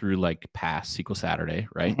that through past SQL Saturday,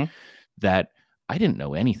 right, that I didn't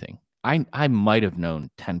know anything. I might have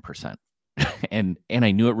known 10%, and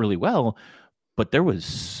I knew it really well, but there was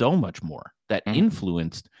so much more that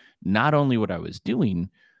influenced not only what I was doing,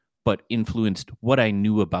 but influenced what I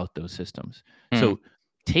knew about those systems. So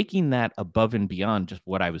taking that above and beyond just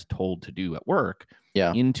what I was told to do at work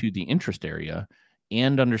into the interest area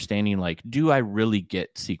and understanding, do I really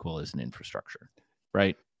get SQL as an infrastructure,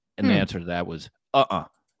 right? And the answer to that was,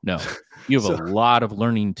 no. You have a lot of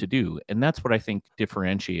learning to do. And that's what I think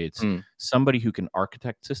differentiates somebody who can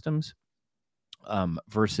architect systems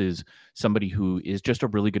versus somebody who is just a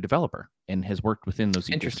really good developer and has worked within those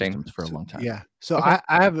ecosystems for a long time. Yeah. So I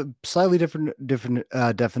have a slightly different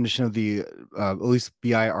definition of the at least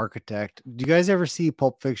BI architect. Do you guys ever see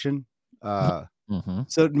Pulp Fiction? So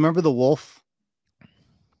remember the wolf,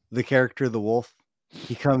 the character, the wolf?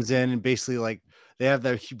 He comes in and basically they have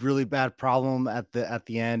that really bad problem at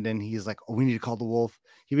the end, and he's like, "Oh, we need to call the wolf."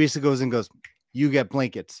 He basically goes, "You get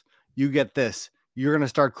blankets, you get this. You're going to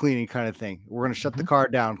start cleaning," kind of thing. We're going to shut the car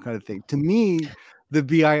down, kind of thing. To me, the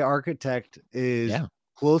BI architect is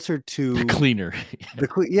closer to the cleaner.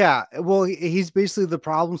 Well, he's basically the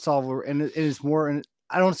problem solver, and it is more,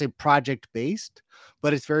 I don't want to say project based,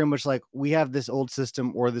 but it's very much we have this old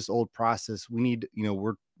system or this old process. We need,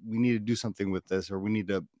 we need to do something with this, or we need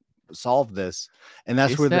to solve this. And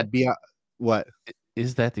that's where the BI, what?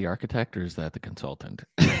 Is that the architect or is that the consultant?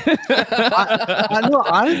 I know,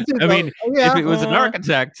 honestly, I mean, if it was an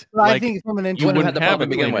architect, I think from an you wouldn't have the problem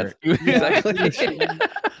to begin with. Exactly.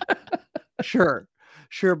 Sure.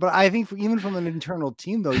 But I think even from an internal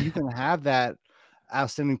team, though, you can have that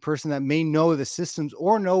outstanding person that may know the systems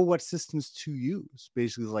or know what systems to use.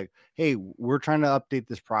 Basically, hey, we're trying to update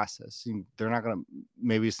this process. They're not going to,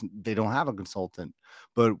 maybe they don't have a consultant,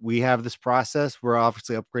 but we have this process. We're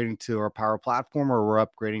obviously upgrading to our Power Platform, or we're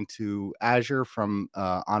upgrading to Azure from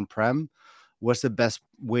on-prem. What's the best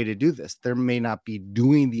way to do this? There may not be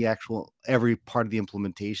doing the actual every part of the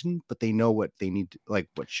implementation, but they know what they need to,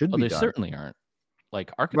 what should be done. They certainly aren't.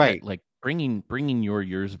 Architect, bringing your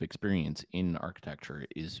years of experience in architecture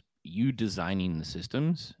is you designing the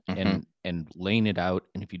systems and laying it out.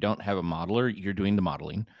 And if you don't have a modeler, you're doing the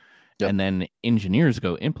modeling, and then engineers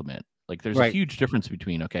go implement. Like there's a huge difference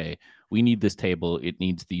between, okay, we need this table. It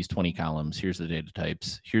needs these 20 columns. Here's the data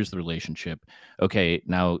types. Here's the relationship. Okay,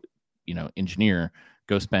 now, engineer,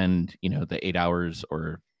 go spend, the 8 hours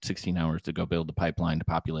or 16 hours to go build the pipeline to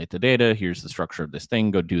populate the data. Here's the structure of this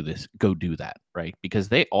thing. Go do this. Go do that, right? Because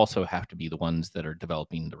they also have to be the ones that are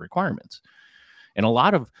developing the requirements. And a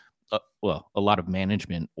lot of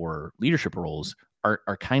management or leadership roles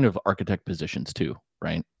are kind of architect positions too,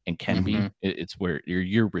 right? And can be. It's where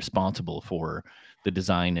you're responsible for the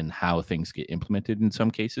design and how things get implemented in some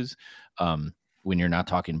cases. When you're not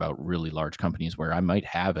talking about really large companies where I might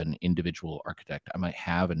have an individual architect, I might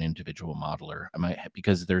have an individual modeler,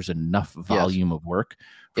 because there's enough volume of work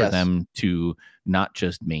for them to not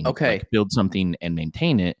just build something and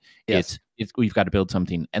maintain it. It's we've got to build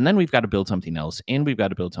something, and then we've got to build something else, and we've got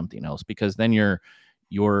to build something else, because then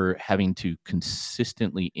you're having to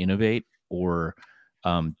consistently innovate or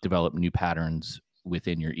develop new patterns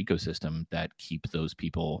within your ecosystem that keep those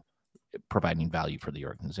people providing value for the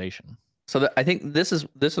organization. So I think this is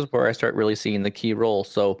where I start really seeing the key role.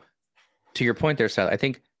 So to your point there, Seth, I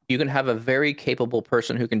think you can have a very capable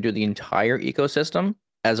person who can do the entire ecosystem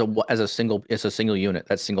as a single unit,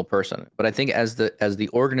 that single person. But I think as the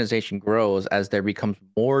organization grows, as there becomes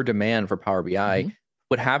more demand for Power BI,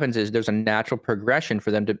 what happens is there's a natural progression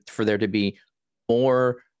for there to be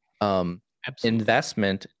more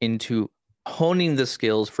investment into honing the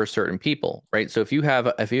skills for certain people, right? So if you have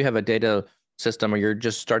a data system, or you're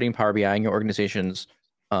just starting Power BI and your organization's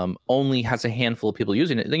only has a handful of people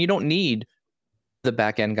using it, then you don't need the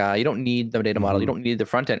back end guy, you don't need the data model, you don't need the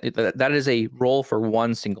front end. That is a role for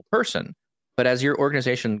one single person. But as your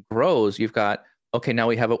organization grows, you've got, okay, now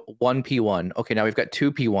we have one P1. Okay, now we've got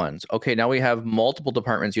two P1s. Okay, now we have multiple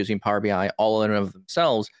departments using Power BI all in and of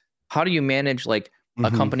themselves. How do you manage like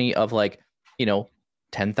a company of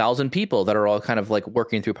 10,000 people that are all kind of like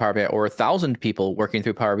working through Power BI, or 1,000 people working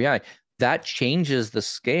through Power BI? That changes the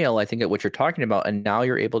scale, I think, at what you're talking about. And now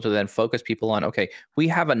you're able to then focus people on, okay, we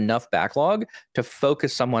have enough backlog to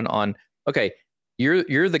focus someone on, okay,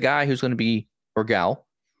 you're the guy who's going to be, or gal,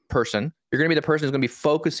 person, you're going to be the person who's going to be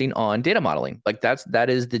focusing on data modeling. Like that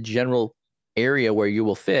is the general area where you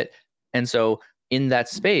will fit. And so in that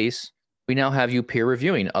space, we now have you peer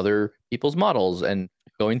reviewing other people's models and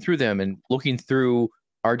going through them and looking through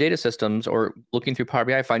our data systems, or looking through Power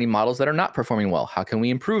BI, finding models that are not performing well. How can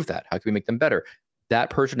we improve that? How can we make them better?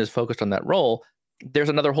 That person is focused on that role. There's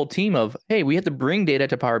another whole team of, hey, we have to bring data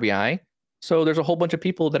to Power BI. So there's a whole bunch of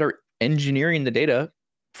people that are engineering the data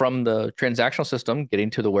from the transactional system,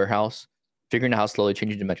 getting to the warehouse, figuring out how slowly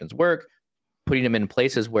changing dimensions work, putting them in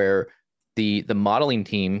places where the modeling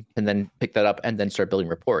team can then pick that up and then start building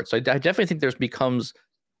reports. So I definitely think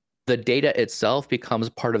the data itself becomes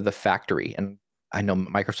part of the factory. And I know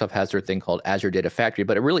Microsoft has their thing called Azure Data Factory,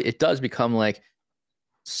 but it does become like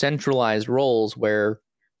centralized roles where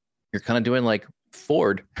you're kind of doing like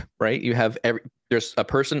Ford, right? You have there's a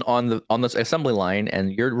person on this assembly line,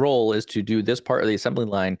 and your role is to do this part of the assembly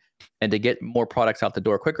line, and to get more products out the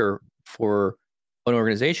door quicker for an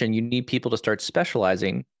organization, you need people to start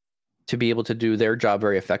specializing to be able to do their job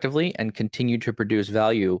very effectively and continue to produce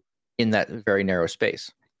value in that very narrow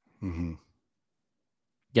space.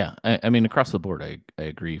 Yeah, I mean, across the board, I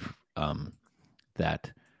agree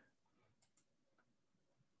that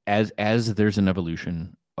as there's an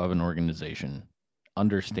evolution of an organization,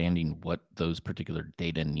 understanding what those particular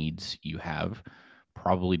data needs you have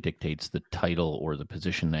probably dictates the title or the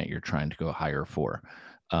position that you're trying to go hire for.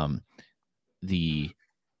 The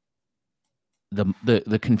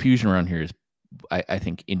confusion around here is, I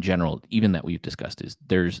think in general, even that we've discussed, is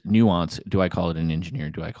there's nuance. Do I call it an engineer?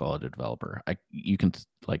 Do I call it a developer? You can,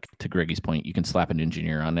 like to Greggy's point, you can slap an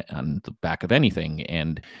engineer on the back of anything,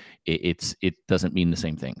 and it doesn't mean the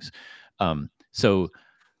same things. So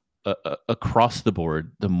across the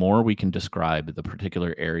board, the more we can describe the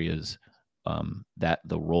particular areas that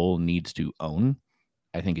the role needs to own,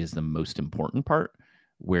 I think is the most important part.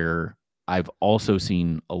 Where I've also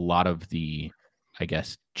seen a lot of the, I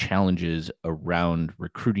guess, challenges around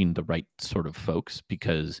recruiting the right sort of folks,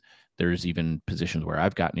 because there's even positions where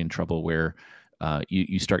I've gotten in trouble where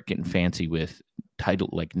you start getting fancy with title,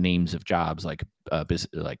 like names of jobs, like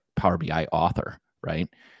Power BI author, right?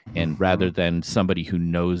 And rather than somebody who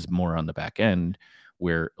knows more on the back end,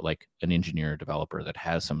 where like an engineer or developer that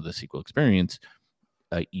has some of the SQL experience,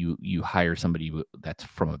 you hire somebody that's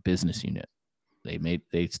from a business unit. They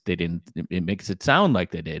didn't, it makes it sound like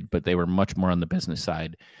they did, but they were much more on the business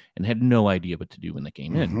side and had no idea what to do when they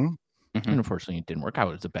came in. And unfortunately, it didn't work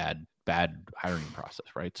out. It's a bad bad hiring process,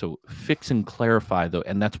 right? So fix and clarify though,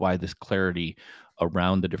 and that's why this clarity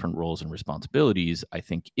around the different roles and responsibilities, I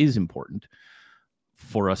think, is important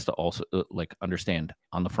for us to also like understand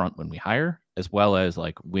on the front when we hire, as well as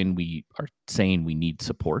like when we are saying we need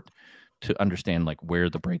support, to understand like where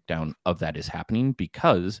the breakdown of that is happening.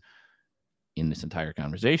 Because in this entire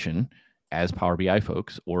conversation, as Power BI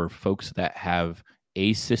folks or folks that have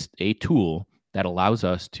a tool that allows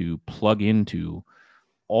us to plug into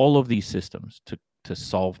all of these systems to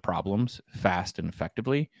solve problems fast and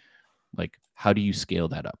effectively, like how do you scale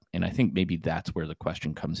that up? And I think maybe that's where the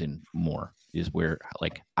question comes in more, is where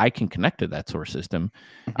like I can connect to that source system,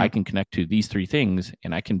 I can connect to these three things,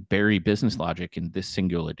 and I can bury business logic in this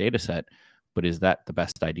singular data set. But is that the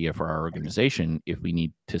best idea for our organization if we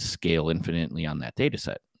need to scale infinitely on that data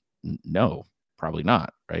set? No, probably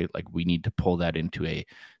not, right? Like we need to pull that into a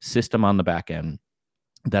system on the back end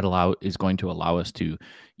that is going to allow us to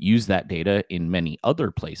use that data in many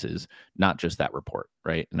other places, not just that report,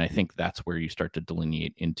 right? And I think that's where you start to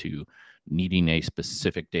delineate into needing a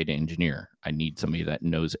specific data engineer. I need somebody that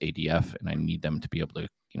knows ADF, and I need them to be able to,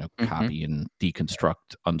 copy and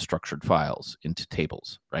deconstruct unstructured files into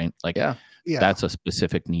tables, right? Like that's a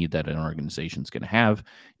specific need that an organization is going to have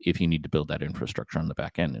if you need to build that infrastructure on the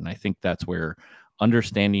back end. And I think that's where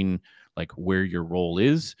understanding like where your role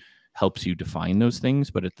is helps you define those things,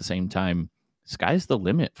 but at the same time, sky's the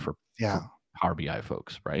limit for Power BI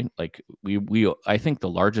folks, right? Like I think the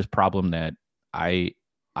largest problem that I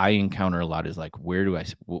encounter a lot is like, where do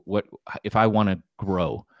what if I want to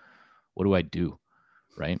grow, what do I do,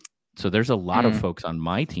 right? So there's a lot of folks on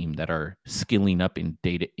my team that are skilling up in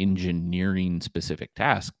data engineering specific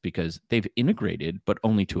tasks because they've integrated, but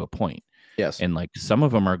only to a point. Yes. And like some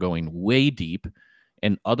of them are going way deep,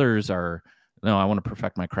 and others are, no, I want to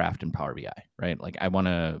perfect my craft in Power BI, right? Like I want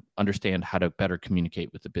to understand how to better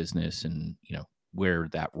communicate with the business and, where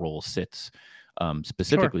that role sits,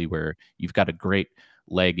 specifically where you've got a great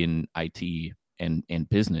leg in IT and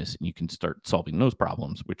business, and you can start solving those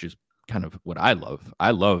problems, which is kind of what I love.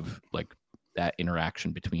 I love like that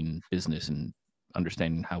interaction between business and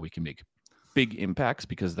understanding how we can make big impacts,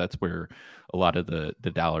 because that's where a lot of the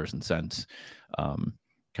dollars and cents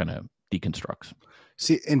kind of deconstructs.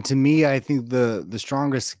 See, and to me, I think the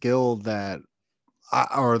strongest skill that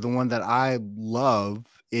or the one that I love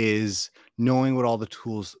is knowing what all the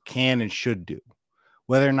tools can and should do.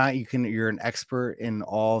 Whether or not you're an expert in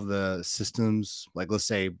all the systems, like let's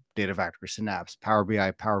say Data Factory, Synapse, Power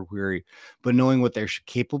BI, Power Query, but knowing what they're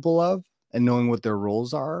capable of and knowing what their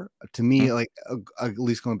roles are, to me, like at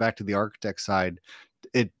least going back to the architect side,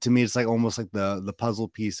 to me it's like almost like the puzzle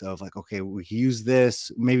piece of like, okay, we can use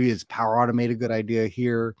this, maybe it's Power Automate a good idea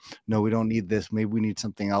here, no, we don't need this, maybe we need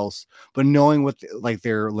something else. But knowing what like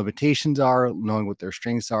their limitations are, knowing what their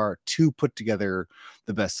strengths are, to put together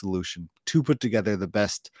the best solution, to put together the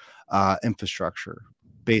best infrastructure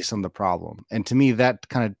based on the problem. And to me that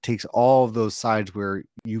kind of takes all of those sides where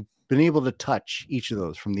you've been able to touch each of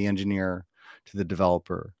those, from the engineer to the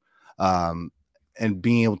developer, and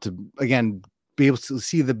being able to again be able to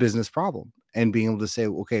see the business problem and being able to say,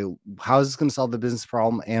 okay, how is this going to solve the business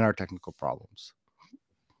problem and our technical problems?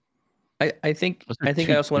 I think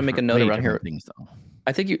I also want to make a note around here.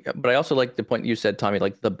 But I also like the point you said, Tommy,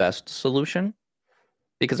 like the best solution,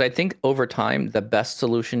 because I think over time the best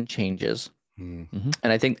solution changes. And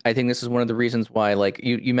I think this is one of the reasons why, like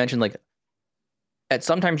you mentioned, like at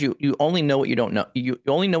sometimes you only know what you don't know. You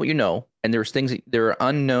only know what you know, and there are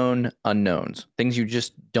unknown unknowns, things you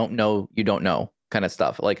just don't know, kind of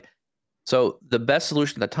stuff. Like, so the best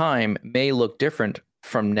solution at the time may look different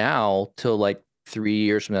from now till like 3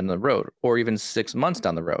 years from down the road, or even 6 months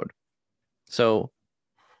down the road. So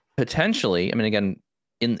potentially, I mean, again,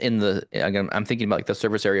 I'm thinking about like the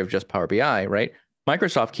service area of just Power BI, right?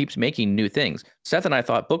 Microsoft keeps making new things. Seth and I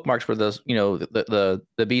thought bookmarks were the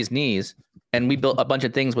bee's knees, and we built a bunch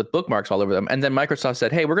of things with bookmarks all over them. And then Microsoft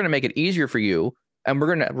said, "Hey, we're going to make it easier for you, and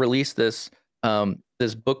we're going to release this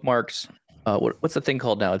bookmarks. What's the thing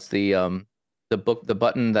called now? It's the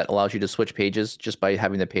button that allows you to switch pages just by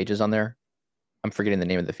having the pages on there. I'm forgetting the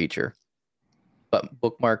name of the feature, but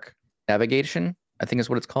bookmark navigation, I think is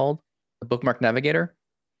what it's called. The bookmark navigator,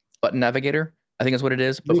 button navigator, I think is what it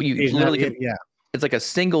is. But you literally can, it's like a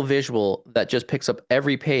single visual that just picks up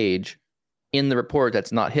every page in the report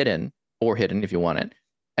that's not hidden, or hidden if you want it.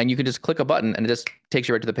 And you can just click a button and it just takes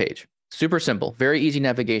you right to the page. Super simple, very easy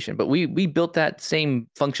navigation. But we built that same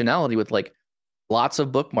functionality with like lots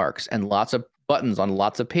of bookmarks and lots of buttons on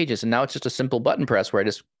lots of pages. And now it's just a simple button press where I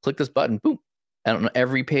just click this button, boom. And on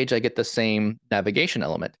every page I get the same navigation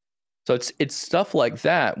element. So it's stuff like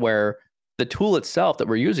that where the tool itself that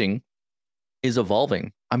we're using is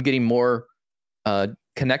evolving. I'm getting more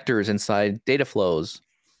connectors inside data flows.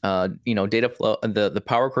 Data flow. The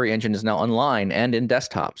Power Query engine is now online and in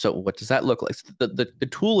desktop. So what does that look like? The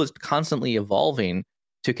tool is constantly evolving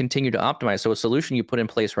to continue to optimize. So a solution you put in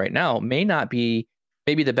place right now may not be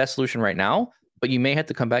maybe the best solution right now, but you may have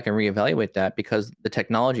to come back and reevaluate that because the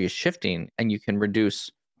technology is shifting, and you can reduce.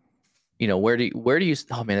 Where do you?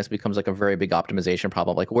 Oh man, this becomes like a very big optimization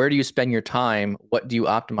problem. Like, where do you spend your time? What do you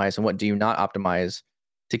optimize, and what do you not optimize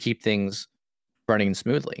to keep things running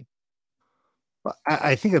smoothly?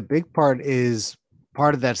 I think a big part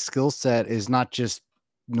of that skill set is not just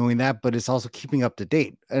knowing that, but it's also keeping up to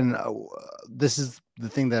date. And this is the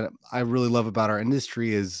thing that I really love about our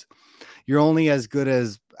industry is you're only as good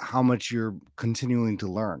as how much you're continuing to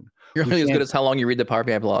learn. You're only as good as how long you read the Power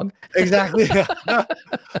BI blog. Exactly.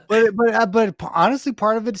 but honestly,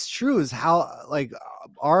 part of it's true is how like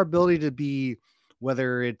our ability to be,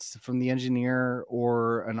 whether it's from the engineer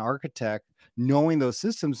or an architect, knowing those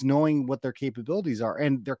systems, knowing what their capabilities are,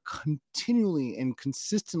 and they're continually and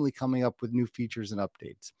consistently coming up with new features and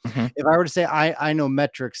updates. Mm-hmm. If I were to say I know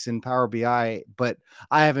metrics in Power BI, but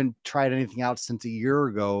I haven't tried anything out since a year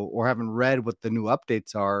ago or haven't read what the new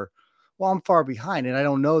updates are, well, I'm far behind, and I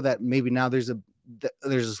don't know that maybe now there's a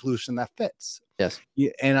solution that fits. Yes.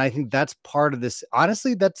 Yeah, and I think that's part of this.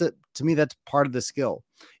 Honestly, to me, that's part of the skill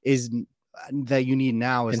is that you need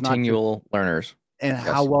now is continual learners and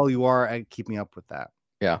how well you are at keeping up with that.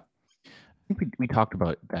 Yeah. I think we talked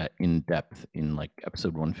about that in depth in like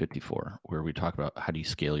episode 154, where we talk about how do you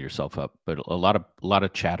scale yourself up. But a lot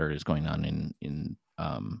of chatter is going on in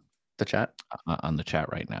the chat on the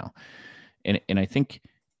chat right now, and I think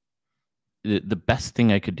the best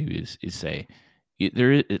thing I could do is say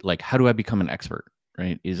there is like, how do I become an expert?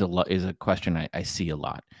 Right? Is a question I see a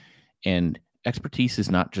lot, and expertise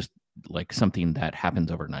is not just like something that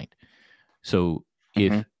happens overnight. So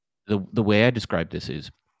if the way I describe this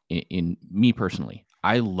is in me personally,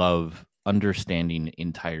 I love understanding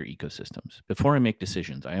entire ecosystems before I make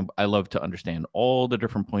decisions. I love to understand all the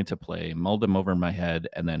different points of play, mull them over in my head,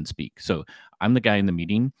 and then speak. So I'm the guy in the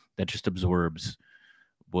meeting that just absorbs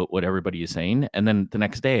what everybody is saying, and then the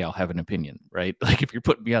next day I'll have an opinion, right? Like if you're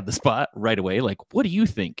putting me on the spot right away, like what do you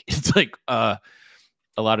think? It's like a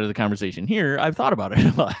lot of the conversation here, I've thought about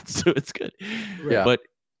it a lot, so it's good. Yeah.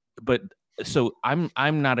 But so I'm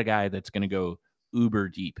not a guy that's going to go uber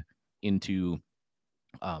deep into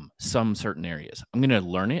some certain areas. I'm going to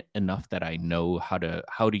learn it enough that I know how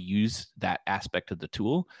to use that aspect of the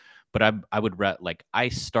tool. But I would like I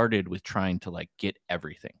started with trying to like get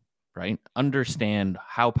everything right, understand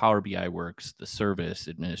how Power BI works, the service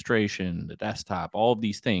administration, the desktop, all of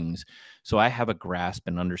these things. So I have a grasp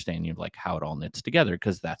and understanding of like how it all knits together,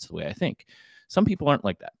 because that's the way I think. Some people aren't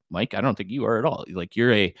like that. Mike, I don't think you are at all. Like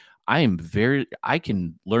I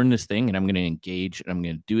can learn this thing and I'm going to engage and I'm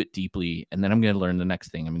going to do it deeply. And then I'm going to learn the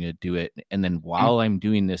next thing. I'm going to do it. And then while I'm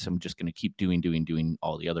doing this, I'm just going to keep doing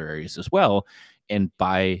all the other areas as well. And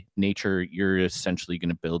by nature, you're essentially going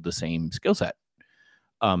to build the same skill set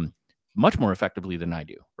much more effectively than I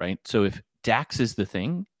do. Right. So if DAX is the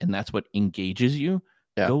thing and that's what engages you,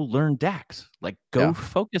 go learn DAX, like go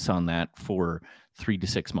focus on that for 3 to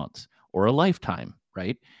 6 months or a lifetime.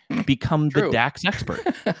 Right? Become the DAX expert.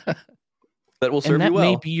 That will serve you well.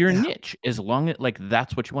 That may be your niche, as long as like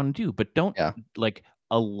that's what you want to do. But don't like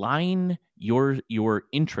align your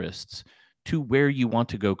interests to where you want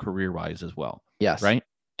to go career wise as well. Yes. Right?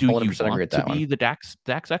 Do you want to be one. the DAX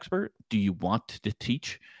expert? Do you want to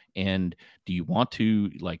teach? And do you want to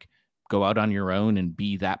like go out on your own and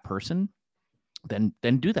be that person? Then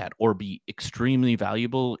do that, or be extremely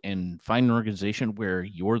valuable and find an organization where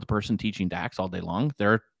you're the person teaching DAX all day long.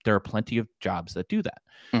 There are plenty of jobs that do that.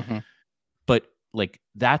 Mm-hmm. But like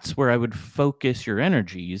that's where I would focus your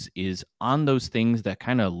energies, is on those things that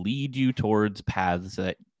kind of lead you towards paths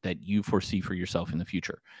that you foresee for yourself in the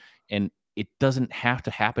future. And it doesn't have to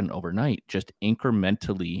happen overnight, just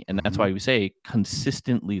incrementally. And that's why we say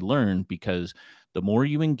consistently learn, because the more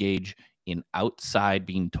you engage in outside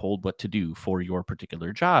being told what to do for your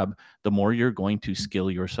particular job, the more you're going to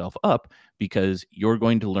skill yourself up, because you're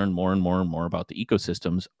going to learn more and more and more about the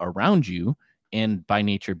ecosystems around you, and by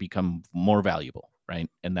nature become more valuable. Right.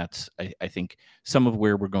 And that's, I think, some of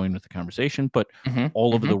where we're going with the conversation, but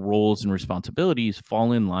all of the roles and responsibilities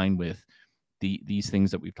fall in line with these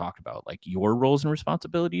things that we've talked about, like your roles and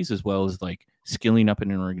responsibilities, as well as like skilling up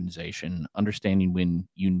in an organization, understanding when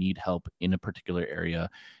you need help in a particular area.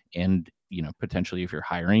 And, potentially if you're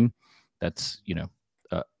hiring, that's,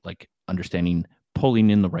 like understanding,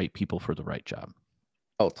 pulling in the right people for the right job.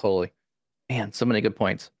 Oh, totally. Man, so many good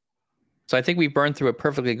points. So I think we burned through a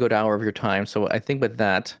perfectly good hour of your time. So I think with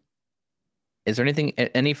that, is there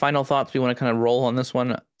any final thoughts we want to kind of roll on this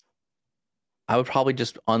one? I would probably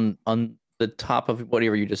just on the top of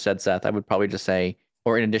whatever you just said, Seth, I would probably just say,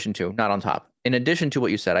 or in addition to, not on top. In addition to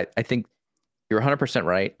what you said, I think you're 100%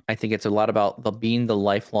 right. I think it's a lot about being the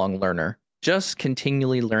lifelong learner. Just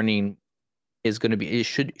continually learning is going to be, it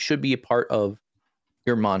should be a part of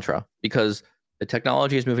your mantra, because the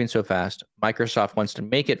technology is moving so fast. Microsoft wants to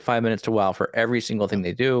make it 5 minutes to wow for every single thing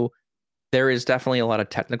they do. There is definitely a lot of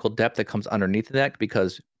technical depth that comes underneath that,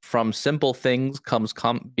 because from simple things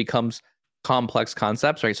becomes complex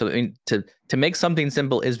concepts, right? So to make something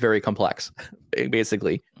simple is very complex,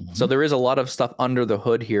 basically. Mm-hmm. So there is a lot of stuff under the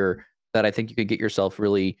hood here that I think you could get yourself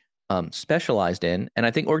really specialized in. And I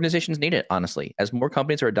think organizations need it, honestly. As more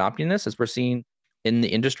companies are adopting this, as we're seeing in the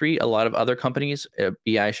industry, a lot of other companies,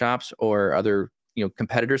 BI shops or other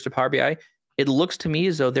competitors to Power BI, it looks to me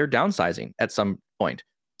as though they're downsizing at some point.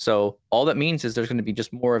 So all that means is there's going to be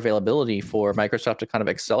just more availability for Microsoft to kind of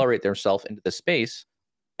accelerate themselves into the space,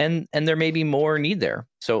 and there may be more need there.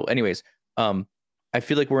 So anyways, I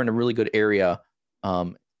feel like we're in a really good area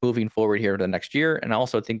moving forward here to the next year. And I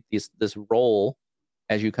also think this role,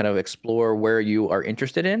 as you kind of explore where you are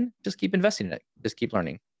interested in, just keep investing in it. Just keep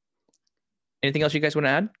learning. Anything else you guys want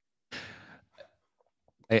to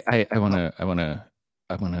add? I want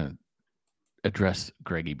to address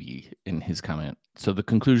Greggy B in his comment. So the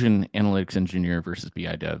conclusion, analytics engineer versus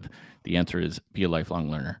BI dev, the answer is be a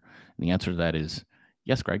lifelong learner. And the answer to that is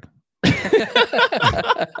yes, Greg.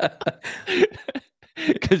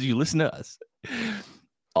 Because you listen to us.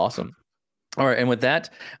 Awesome. All right. And with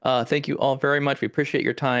that, thank you all very much. We appreciate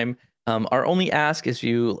your time. Our only ask is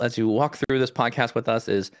as you walk through this podcast with us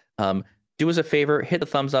is do us a favor, hit the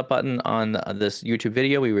thumbs up button on this YouTube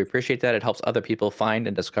video. We would appreciate that. It helps other people find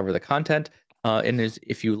and discover the content. And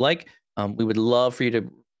if you like, we would love for you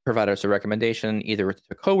to provide us a recommendation, either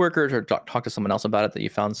to coworkers or talk to someone else about it, that you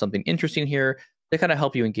found something interesting here to kind of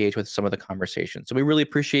help you engage with some of the conversation. So we really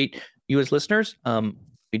appreciate you as listeners.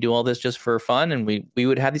 We do all this just for fun, and we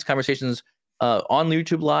would have these conversations on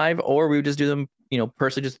YouTube Live, or we would just do them,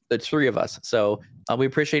 personally, just the three of us. So we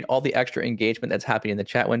appreciate all the extra engagement that's happening in the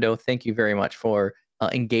chat window. Thank you very much for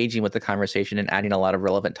engaging with the conversation and adding a lot of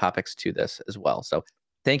relevant topics to this as well. So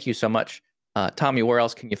thank you so much. Tommy, where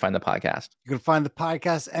else can you find the podcast? You can find the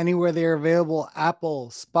podcast anywhere they're available: Apple,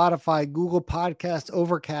 Spotify, Google Podcast,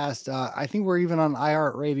 Overcast. I think we're even on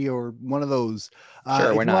iHeartRadio or one of those.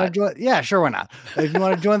 Sure, why not? Sure, why not? If you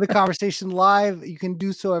want to join the conversation live, you can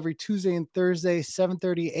do so every Tuesday and Thursday,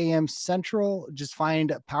 7:30 a.m. Central. Just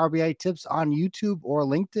find Power BI Tips on YouTube or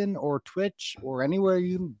LinkedIn or Twitch or anywhere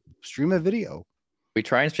you stream a video. We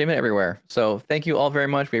try and stream it everywhere. So thank you all very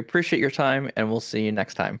much. We appreciate your time, and we'll see you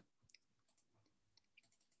next time.